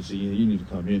addict. They said, you need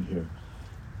to come in here.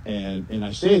 And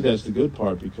I say that's the good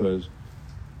part because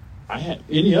I had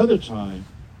any other time,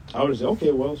 I would have said,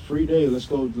 okay, well, it's free day, let's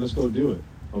go do it,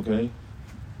 okay?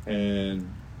 And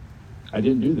I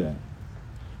didn't do that.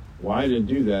 Why I didn't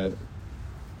do that?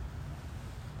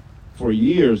 For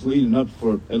years leading up,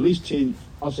 for at least 10,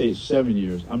 I'll say 7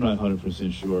 years, I'm not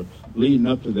 100% sure, leading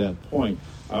up to that point,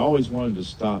 I always wanted to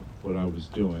stop what I was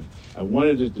doing. I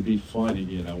wanted it to be fun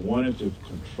again. I wanted to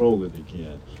control it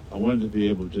again. I wanted to be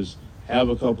able to just have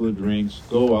a couple of drinks,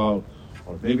 go out,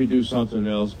 or maybe do something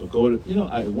else, but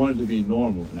I wanted to be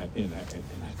normal, and I couldn't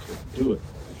do it.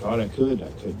 I thought I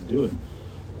couldn't do it.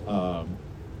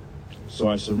 So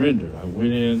I surrendered. I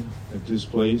went in at this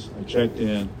place, I checked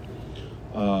in,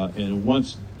 and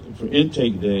once, for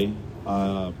intake day,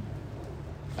 I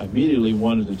immediately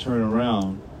wanted to turn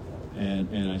around,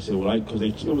 and I said, well, because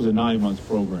it was a 9-month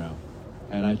program,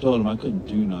 and I told them I couldn't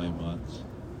do 9 months,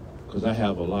 because I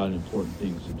have a lot of important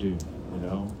things to do,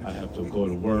 I have to go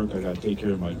to work, I got to take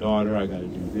care of my daughter, I got to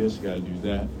do this, I got to do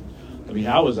that. I mean,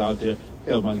 I was out there,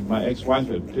 hell, my ex-wife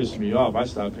had pissed me off. I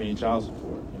stopped paying child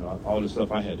support, all the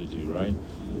stuff I had to do, right?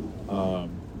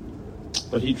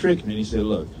 But he tricked me, and he said,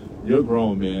 look, you're a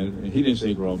grown man. And he didn't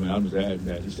say grown man, I'm just adding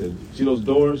that. He said, see those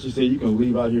doors? He said, you can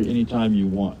leave out here anytime you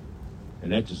want.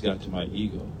 And that just got to my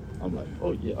ego. I'm like,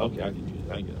 oh, yeah, okay, I can do this.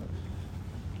 I can get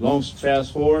it.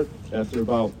 Fast forward, after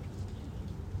about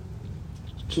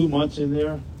 2 months in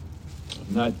there,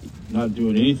 not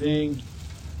doing anything,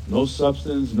 No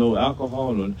substance, no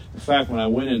alcohol. No, in fact, when I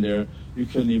went in there, you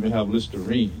couldn't even have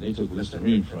Listerine. They took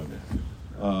Listerine from it.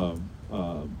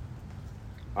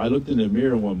 I looked in the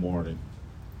mirror one morning,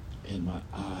 and my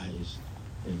eyes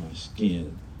and my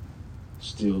skin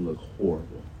still look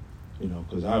horrible,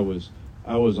 because I was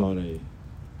on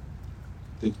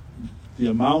the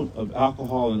amount of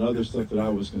alcohol and other stuff that I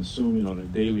was consuming on a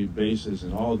daily basis,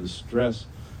 and all the stress.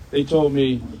 They told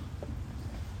me,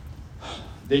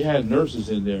 they had nurses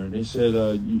in there, and they said,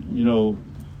 they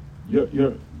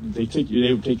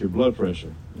would take your blood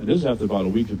pressure, and this is after about a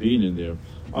week of being in there.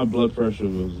 My blood pressure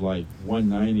was like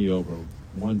 190 over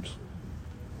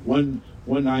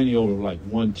 190 over like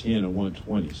 110 or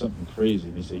 120, something crazy.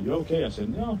 And they said, "You okay?" I said,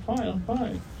 "No, I'm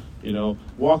fine.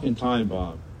 Walking time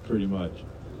bomb, pretty much."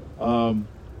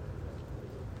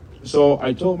 So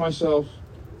I told myself,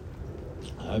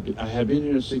 I had been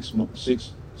here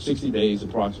 60 days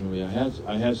approximately.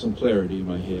 I had some clarity in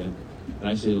my head, and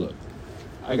I said, "Look,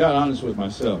 I got honest with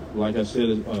myself. Like I said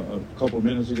a couple of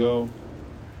minutes ago,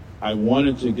 I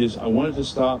wanted to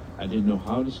stop. I didn't know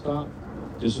how to stop.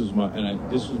 This was my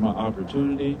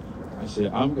opportunity. I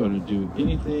said, I'm going to do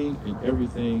anything and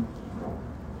everything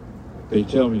they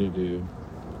tell me to do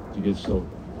to get sober."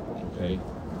 Okay.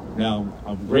 Now,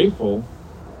 I'm grateful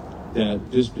that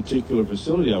this particular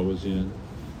facility I was in,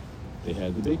 they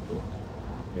had the big book,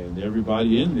 and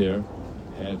everybody in there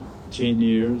had 10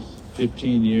 years,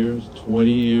 15 years,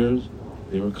 20 years.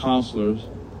 They were counselors,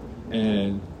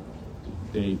 and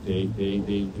they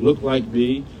looked like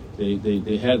me.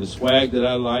 They had the swag that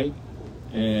I like,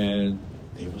 and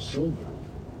they were sober,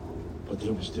 but they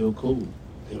were still cool.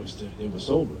 They were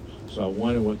sober, so I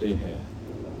wanted what they had.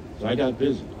 So I got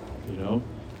busy,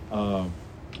 I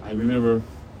remember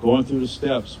going through the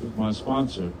steps with my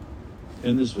sponsor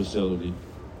in this facility,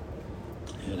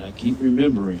 and I keep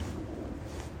remembering.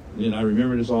 And I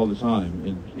remember this all the time,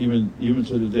 and even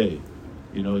to the day.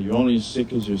 You're only as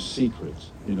sick as your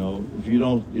secrets. If you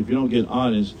don't get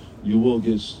honest, you will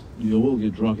get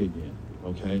drunk again.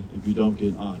 Okay, if you don't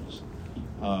get honest.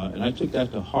 And I took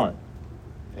that to heart,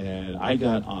 and I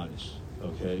got honest.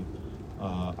 Okay,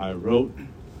 I wrote.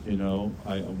 We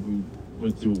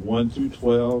went through 1 through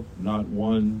 12, not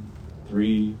 1,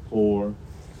 3, 4,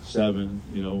 7.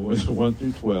 Went through 1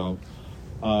 through 12.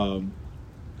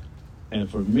 And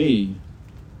for me,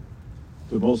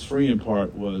 the most freeing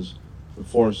part was the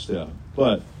 4th step.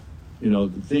 But, the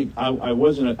thing, I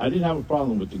didn't have a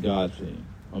problem with the God thing,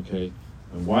 okay?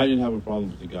 And why I didn't have a problem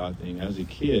with the God thing? As a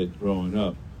kid growing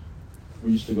up,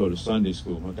 we used to go to Sunday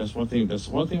school. That's one thing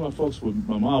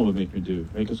my mom would make me do,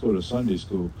 make us go to Sunday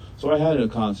school. So I had a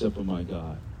concept of my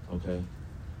God, okay?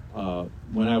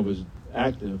 When I was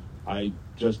active, I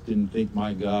just didn't think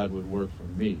my God would work for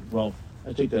me. Well,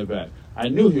 I take that back. I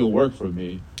knew he'll work for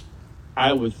me.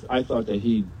 I thought that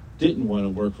he didn't want to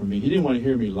work for me. He didn't want to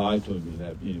hear me lie to him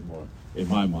anymore, in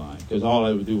my mind, because all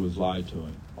I would do was lie to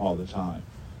him all the time.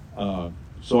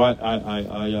 So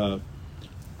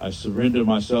I surrendered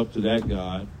myself to that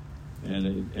God,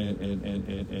 and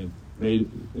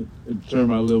turned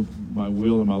my will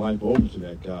and my life over to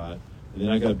that God. And then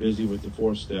I got busy with the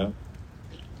 4th step.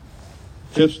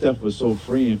 5th step was so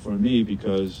freeing for me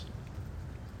because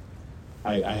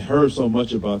I heard so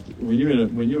much about when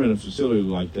you're in a facility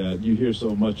like that, you hear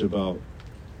so much about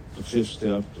the 5th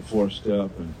step, the 4th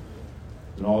step,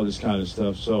 and all this kind of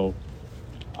stuff. So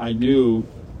I knew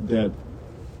that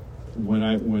when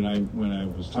it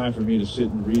was time for me to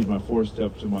sit and read my 4th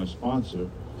step to my sponsor,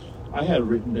 I had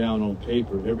written down on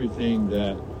paper everything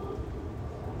that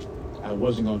I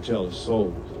wasn't going to tell his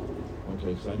soul.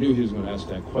 Okay, because I knew he was going to ask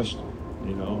that question.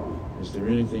 Is there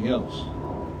anything else?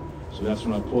 So that's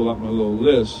when I pulled out my little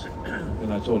list,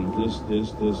 and I told him this.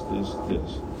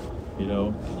 And he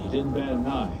didn't bat an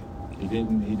eye. He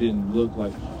didn't look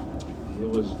like it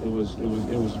was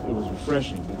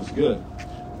refreshing. It was good.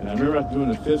 And I remember after doing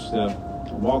the 5th step,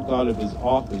 I walked out of his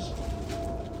office,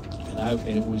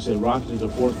 and when he said rock to the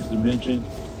 4th dimension,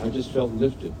 I just felt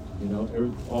lifted.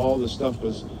 All the stuff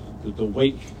was the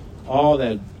weight, all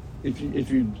that.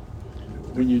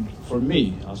 For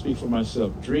me, I'll speak for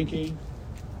myself, drinking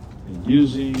and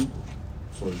using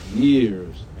for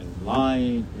years and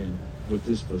lying and with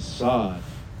this facade,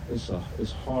 it's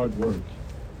hard work.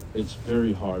 It's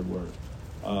very hard work.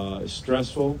 It's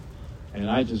stressful, and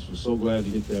I just was so glad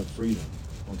to get that freedom.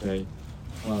 Okay,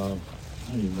 I don't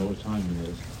even know what time it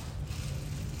is.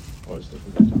 Oh, it's still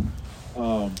good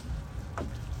time.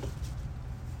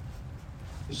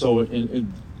 So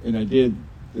and I did.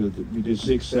 We did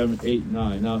 6, 7, 8,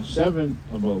 9. Now 7,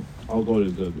 I'll go to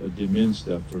the men's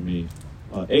step for me.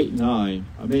 8, 9.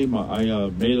 I made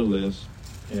a list,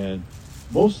 and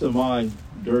most of my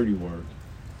dirty work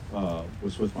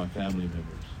was with my family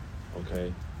members.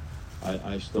 Okay,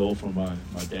 I stole from my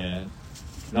dad.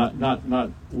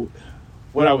 Not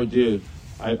what I would do.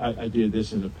 I did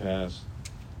this in the past.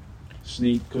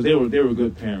 Sneak, because they were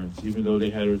good parents. Even though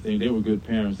they had everything, they were good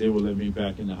parents. They would let me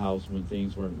back in the house when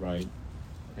things weren't right,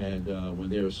 and when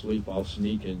they were asleep, I'll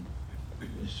sneak and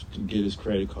get his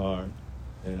credit card,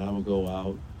 and I would go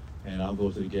out and I'll go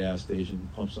to the gas station,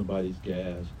 pump somebody's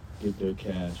gas, get their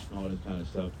cash, and all that kind of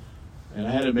stuff. And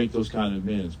I had to make those kind of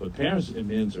amends. But parents'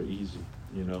 amends are easy,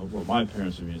 you know. Well, my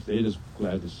parents' amends, they're just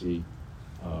glad to see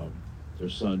their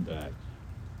son back,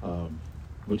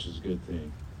 which is a good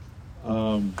thing.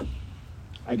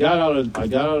 I got out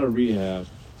of rehab,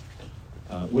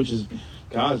 which is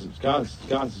God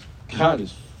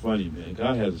is funny, man.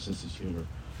 God has a sense of humor.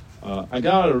 I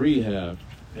got out of rehab,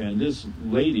 and this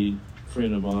lady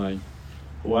friend of mine,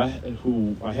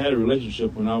 who I had a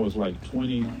relationship when I was like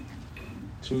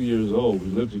 22 years old. We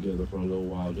lived together for a little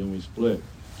while, then we split.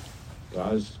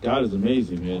 God is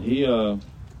amazing, man.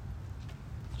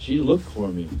 She looked for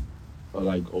me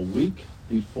like a week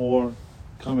before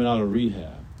coming out of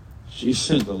rehab. She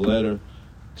sent a letter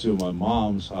to my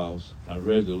mom's house. I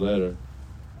read the letter,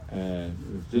 and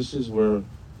if this is where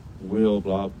Will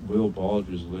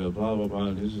Baldridge lived, blah blah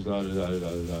blah. This is da da da da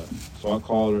da da. So I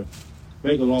called her.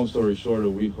 Make a long story shorter,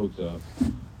 we hooked up,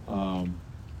 and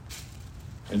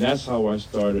that's how I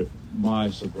started my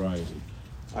sobriety.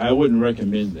 I wouldn't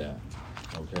recommend that,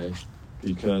 okay,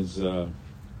 because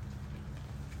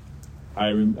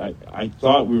I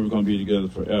thought we were going to be together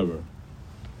forever,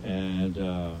 and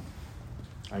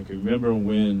I can remember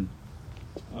when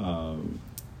God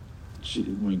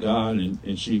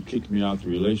and she kicked me out the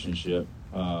relationship,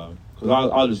 because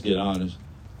I'll just get honest,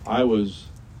 I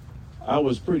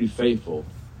was pretty faithful,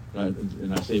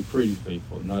 and I say pretty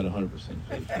faithful, not 100%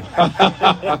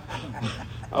 faithful.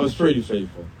 I was pretty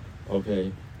faithful,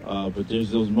 okay, but there's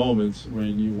those moments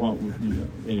when you want,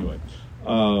 anyway.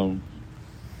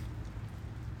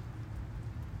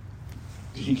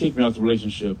 He kicked me out the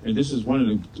relationship, and this is one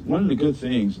of the good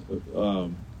things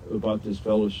about this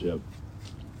fellowship.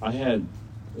 I had,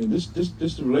 and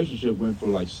this relationship went for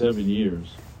like 7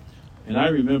 years, and I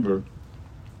remember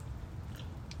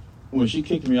when she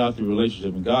kicked me out the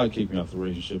relationship, and God kicked me out the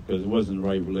relationship because it wasn't the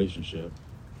right relationship.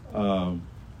 And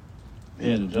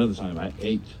another time I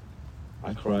ached,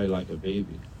 I cried like a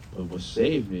baby. But what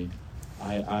saved me,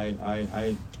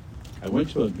 I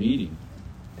went to a meeting.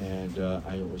 And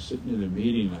I was sitting in a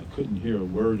meeting, and I couldn't hear a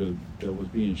word that was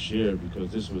being shared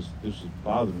because this was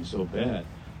bothering me so bad.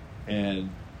 And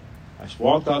I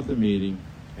walked out the meeting,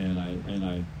 and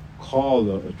I called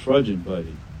a trudging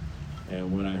buddy.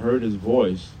 And when I heard his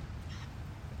voice,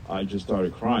 I just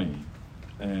started crying.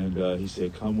 And he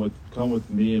said, "Come with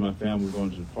me and my family. We're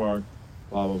going to the park,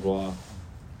 blah blah blah,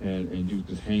 and you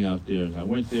just hang out there." And I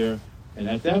went there, and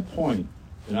at that point,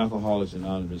 in Alcoholics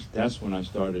Anonymous, that's when I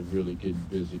started really getting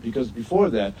busy. Because before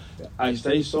that, I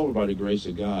stayed sober by the grace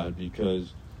of God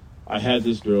because I had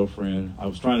this girlfriend. I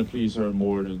was trying to please her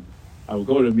more than I would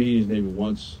go to meetings maybe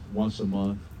once a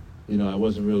month. You know, I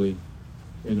wasn't really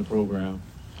in the program.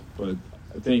 But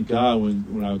thank God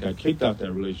when I got kicked out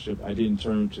that relationship, I didn't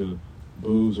turn to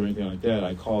booze or anything like that.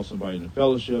 I called somebody in the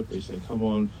fellowship. They said, "Come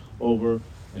on over."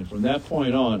 And from that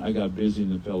point on, I got busy in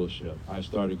the fellowship. I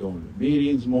started going to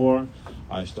meetings more.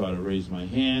 I started raising my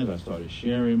hand. I started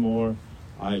sharing more.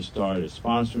 I started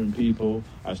sponsoring people.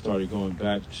 I started going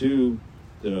back to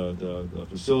the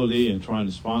facility and trying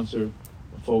to sponsor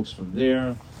folks from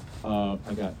there. I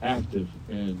got active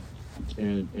in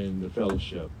the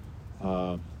fellowship.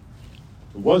 If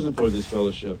it wasn't for this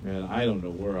fellowship, man, I don't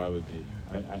know where I would be.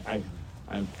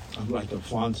 I'm like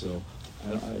Alfonso.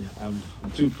 I'm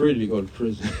too pretty to go to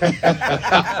prison.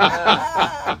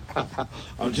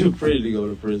 I'm too pretty to go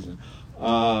to prison,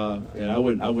 and I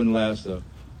wouldn't last at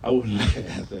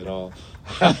all.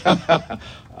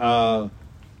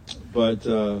 But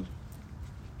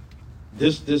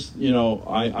this you know,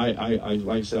 I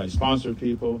like I said, I sponsor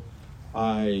people.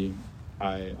 I'm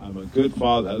a good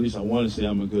father. At least I want to say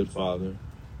I'm a good father.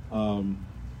 I'm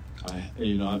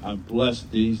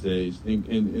blessed these days,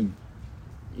 and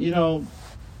you know,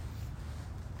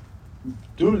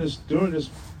 during this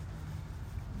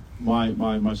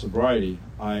my sobriety,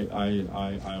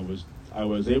 I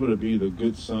was able to be the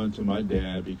good son to my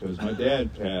dad because my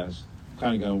dad passed.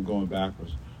 Kind of going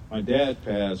backwards. My dad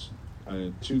passed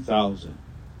in 2000,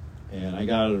 and I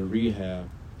got out of rehab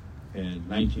in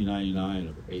 1999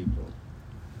 of April,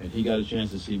 and he got a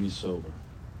chance to see me sober.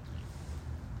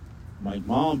 My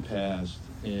mom passed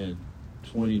in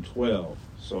 2012,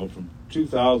 so from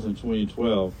 2000 to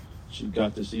 2012, she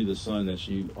got to see the son that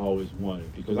she always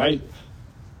wanted. Because I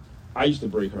used to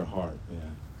break her heart,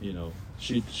 man. You know,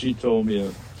 she told me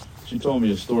a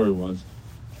story once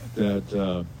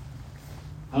that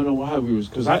I don't know why we was,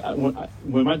 because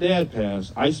when my dad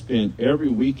passed, I spent every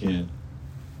weekend,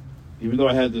 even though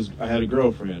I had a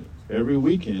girlfriend, every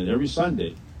weekend, every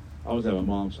Sunday, I was at my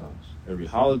mom's house. Every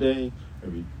holiday,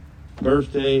 every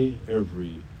birthday,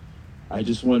 I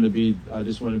just wanted to be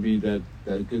that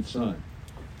good son.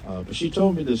 But she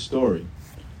told me this story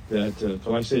that, because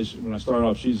I said when I started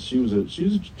off, she was a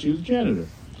janitor,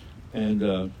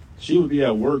 and she would be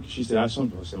at work. She said,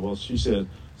 she said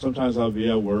sometimes I'll be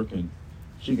at work and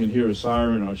she can hear a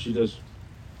siren, or she just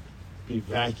be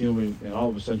vacuuming, and all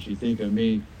of a sudden she think of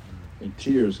me, and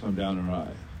tears come down her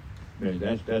eye. Man,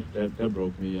 that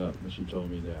broke me up when she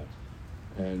told me that,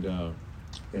 and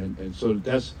so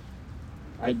that's,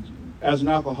 as an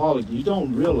alcoholic, you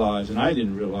don't realize, and I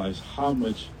didn't realize how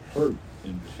much hurt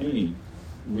and pain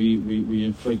we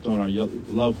inflict on our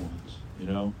loved ones. You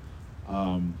know,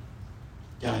 God,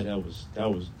 that was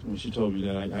when she told me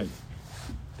that.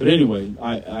 But anyway,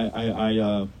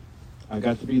 I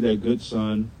got to be that good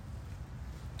son.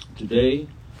 Today,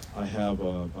 I have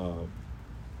a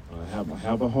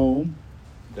home.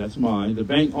 That's mine. The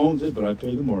bank owns it, but I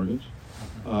pay the mortgage.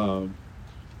 I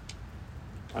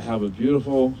have a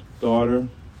beautiful daughter.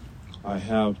 I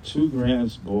have 2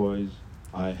 grandboys.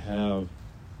 I have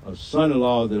a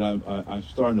son-in-law that I'm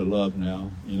starting to love now.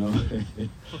 You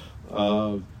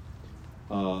know.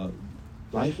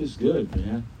 Life is good,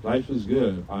 man. Life is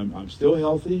good. I'm still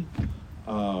healthy,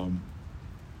 you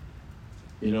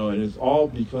know, and it's all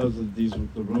because of the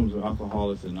rooms of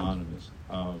Alcoholics Anonymous.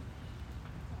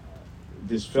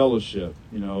 This fellowship,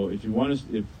 you know. If you want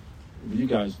to, if you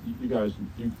guys,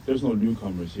 there's no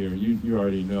newcomers here. You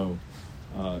already know.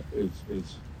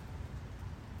 It's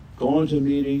going to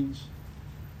meetings,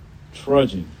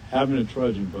 trudging, having a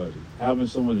trudging buddy, having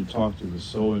someone to talk to is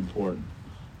so important.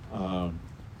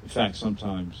 In fact,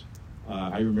 sometimes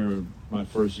I remember my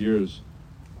first years.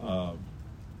 I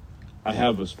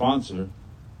have a sponsor,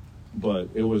 but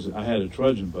I had a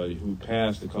trudging buddy who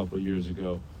passed a couple of years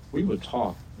ago. We would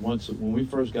talk once when we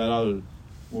first got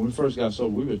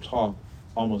sober. We would talk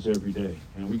almost every day,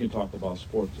 and we can talk about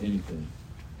sports, anything.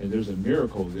 And there's a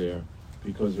miracle there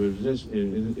because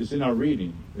it's in our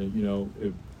reading. You know,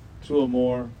 if 2 or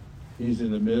more, he's in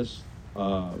the midst.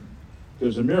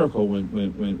 There's a miracle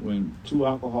when 2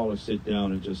 alcoholics sit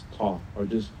down and just talk or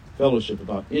just fellowship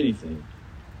about anything.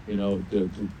 You know, the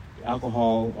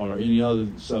alcohol or any other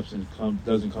substance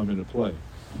doesn't come into play.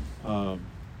 And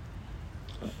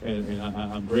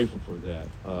I'm grateful for that.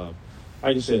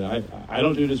 Like I said, I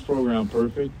don't do this program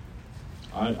perfect.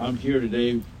 I'm here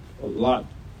today a lot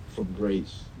from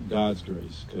grace, God's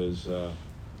grace, because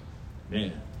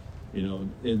man. You know,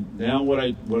 and now what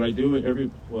I do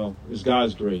is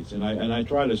God's grace, and I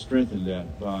try to strengthen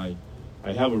that by,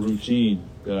 I have a routine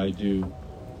that I do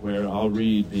where I'll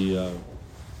read the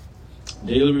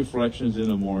daily reflections in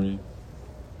the morning.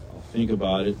 I'll think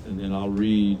about it, and then I'll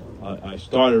read. I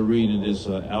started reading this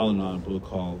Al-Anon book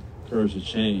called Courage to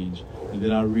Change, and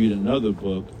then I read another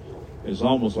book. It's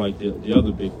almost like the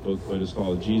other big book, but it's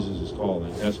called Jesus is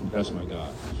Calling. That's my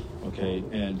God. Okay,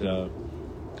 and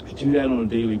I do that on a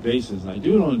daily basis, and I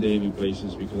do it on a daily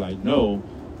basis because I know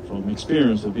from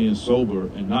experience of being sober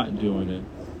and not doing it,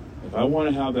 if I want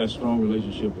to have that strong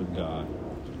relationship with God,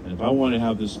 and if I want to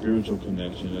have this spiritual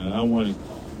connection, and I want to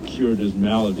cure this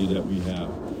malady that we have,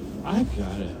 I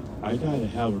gotta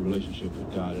have a relationship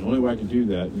with God. And the only way I can do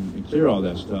that and clear all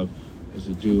that stuff is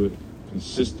to do it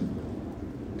consistently.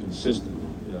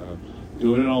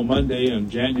 Doing it on Monday in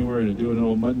January and doing it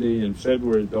on Monday in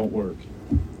February don't work.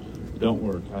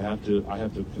 I have to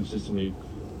consistently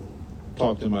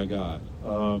talk to my God.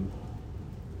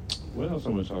 What else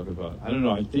I'm going to talk about? I don't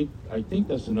know. I think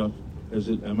that's enough.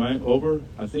 Am I over?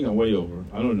 I think I'm way over.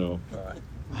 I don't know. All right.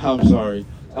 I'm sorry.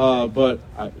 But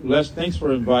Les, thanks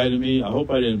for inviting me. I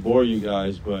hope I didn't bore you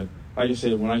guys, but like I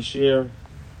said, when I share,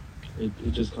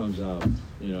 it just comes out.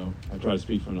 You know, I try to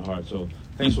speak from the heart. So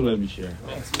thanks for letting me share.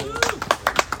 Thank you,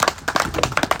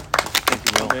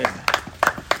 Will.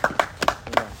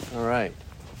 All right.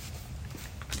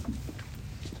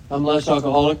 I'm less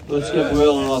alcoholic. Let's give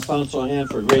Will and Alfonso a hand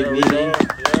for a great meeting.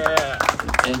 Yeah.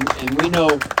 And we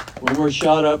know when we're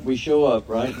shot up, we show up,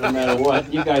 right? No matter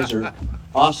what. You guys are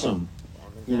awesome.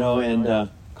 You know, and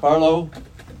Carlo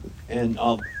and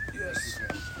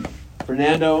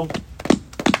Fernando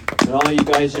and all you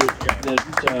guys that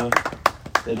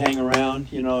hang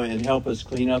around, you know, and help us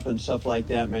clean up and stuff like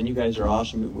that. Man, you guys are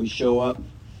awesome. We show up.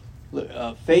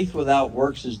 Faith without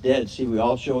works is dead. See, we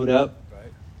all showed up.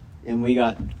 and we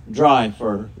got dry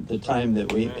for the time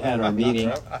that we had our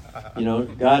meeting. You know,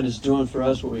 God is doing for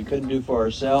us what we couldn't do for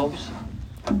ourselves.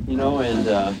 You know, and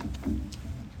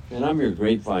I'm your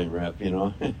grapevine rep. You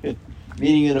know,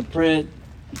 meeting in a print.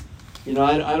 You know,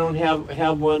 I don't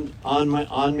have one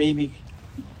on me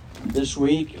this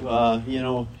week. You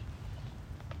know,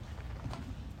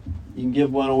 you can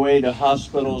give one away to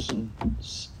hospitals and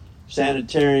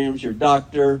sanitariums, your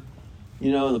doctor,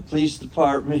 you know, the police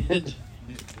department.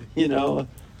 You know,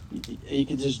 you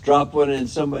can just drop one in a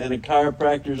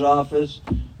chiropractor's office.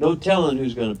 No telling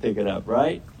who's going to pick it up,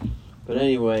 right? But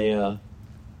anyway,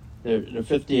 they're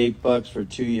 $58 for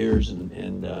 2 years,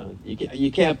 and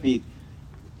you can't beat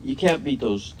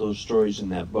those stories in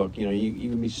that book. You know, you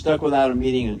can be stuck without a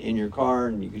meeting in your car,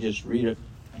 and you can just read a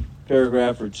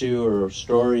paragraph or two or a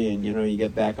story, and you know, you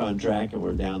get back on track, and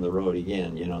we're down the road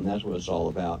again. You know, and that's what it's all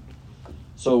about.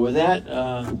 So with that.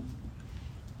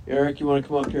 Eric, you want to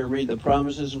come up here and read the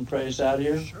promises and pray us out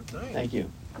here? Sure thing. Thank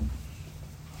you.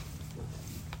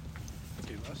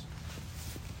 Thank you, Les.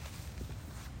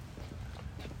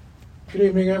 Good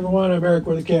evening, everyone. I'm Eric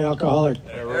with a K, alcoholic.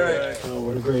 Eric. Oh,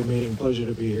 what a great meeting. Pleasure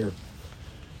to be here.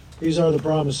 These are the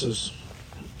promises.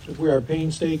 If we are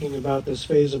painstaking about this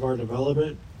phase of our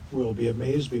development, we will be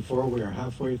amazed before we are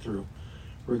halfway through.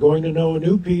 We're going to know a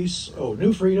new peace,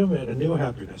 new freedom, and a new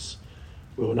happiness.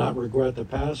 We will not regret the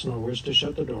past nor wish to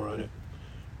shut the door on it.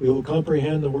 We will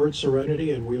comprehend the word serenity,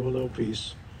 and we will know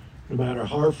peace. No matter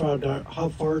how far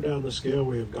down the scale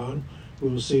we have gone, we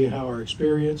will see how our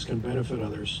experience can benefit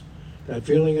others. That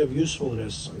feeling of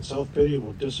usefulness and self-pity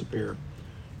will disappear.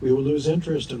 We will lose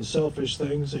interest in selfish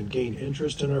things and gain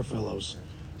interest in our fellows.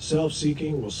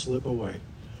 Self-seeking will slip away.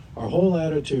 Our whole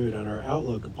attitude and our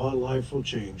outlook upon life will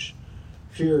change.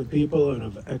 Fear of people and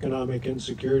of economic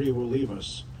insecurity will leave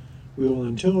us. We will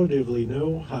intuitively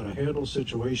know how to handle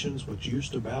situations which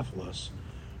used to baffle us.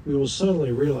 We will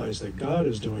suddenly realize that God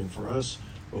is doing for us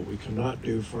what we cannot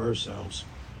do for ourselves.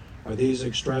 Are these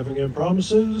extravagant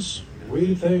promises?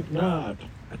 We think not.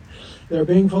 They're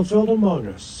being fulfilled among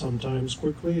us, sometimes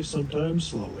quickly, sometimes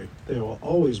slowly. They will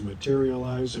always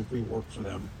materialize if we work for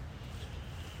them.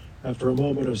 After a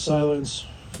moment of silence,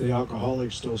 the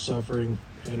alcoholics still suffering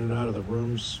in and out of the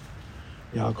rooms,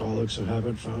 the alcoholics who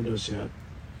haven't found us yet,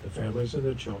 the families and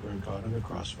the children caught in the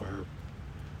crossfire,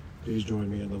 please join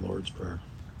me in the Lord's Prayer.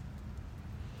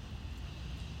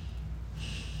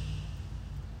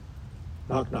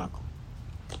 Knock, knock.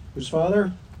 Whose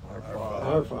Father? Our Father,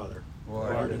 Our Father, who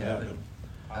art in heaven,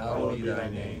 hallowed be thy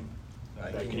name.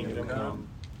 Thy kingdom come,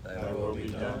 thy will be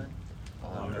done,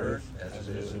 on earth as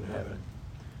it is in heaven.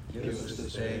 Give us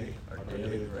this day our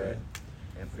daily bread,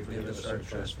 and forgive us our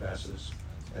trespasses,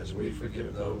 as we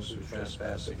forgive those who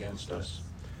trespass against us.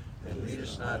 And lead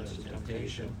us not into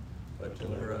temptation, but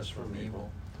deliver us from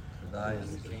evil. For thine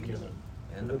is the kingdom,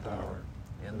 and the power,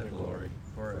 and the glory,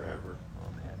 forever.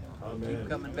 Amen. Amen. Keep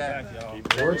coming back,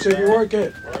 y'all. Work till you work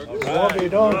it. Love you,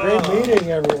 doing. Great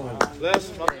meeting, everyone.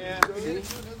 Les, my man.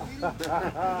 Not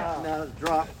a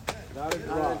drop. Not a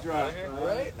drop.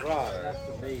 Right? Right. That's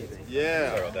amazing.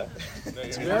 Yeah.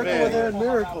 It's miracle within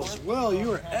miracles. Well, you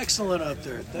were excellent up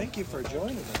there. Thank you for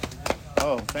joining us.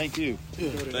 Oh, thank you.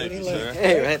 Thank you, sir.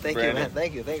 Hey, man, thank Brandon. you, man.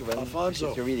 Thank you, Brandon. Alfonso.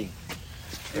 Appreciate your reading.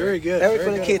 Very good. Eric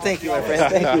very with a good. K, thank you, my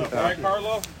friend. Thank you. All right,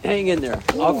 Carlo. Hang in there.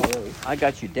 I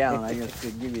got you down. I just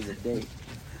could give you the date.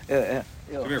 Yeah.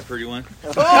 Come here, pretty one.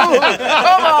 Oh, come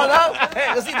on now.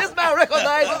 Hey, you see, this man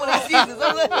recognizes when he sees it.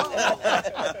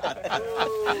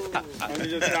 We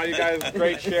just got you guys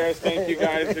great shares. Thank you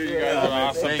guys. You guys are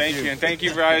awesome. Thank you. And thank you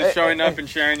for guys showing up and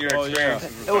sharing your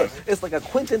experiences. It's like a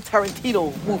Quentin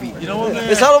Tarantino movie. You know what, man?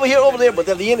 It's all over here, over there, but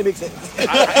then the end it makes sense. You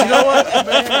know what,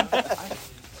 man?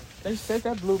 They said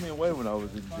that blew me away when I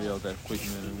was in jail that quick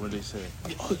minute when they said,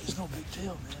 oh, it's no big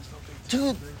deal, man. It's no big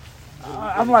deal. Dude.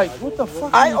 I'm like, what the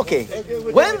fuck? Okay.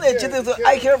 When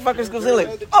I hear fuckers goes in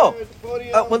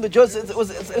like, when the judge said when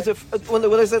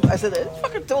I said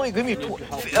fucker told me give me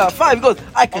 5. He goes,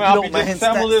 I could do it with my hands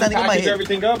standing in my head.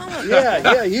 Everything up.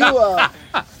 Yeah, you,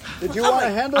 did you want to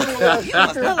handle the you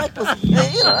must not like pussy. You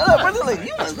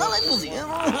must not like pussy.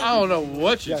 I don't know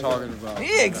what you're talking about.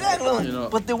 Yeah, exactly. You know.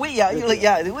 But the way, you're like,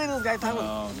 the way this guy talking,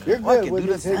 You're I good. can What do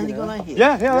you that standing on my head.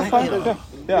 Yeah, that's fine.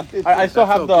 Yeah, I still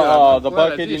have the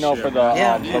bucket, for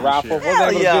the raffle.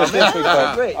 Hell yeah,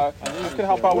 man. Great. You can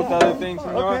help out with the other things.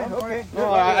 Okay. No,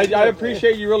 I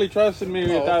appreciate you really trusting me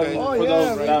with that for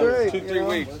those great, 2-3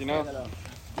 weeks.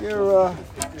 You're a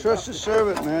trusted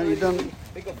servant, man. You've done.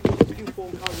 Make a few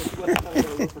phone calls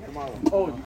for tomorrow.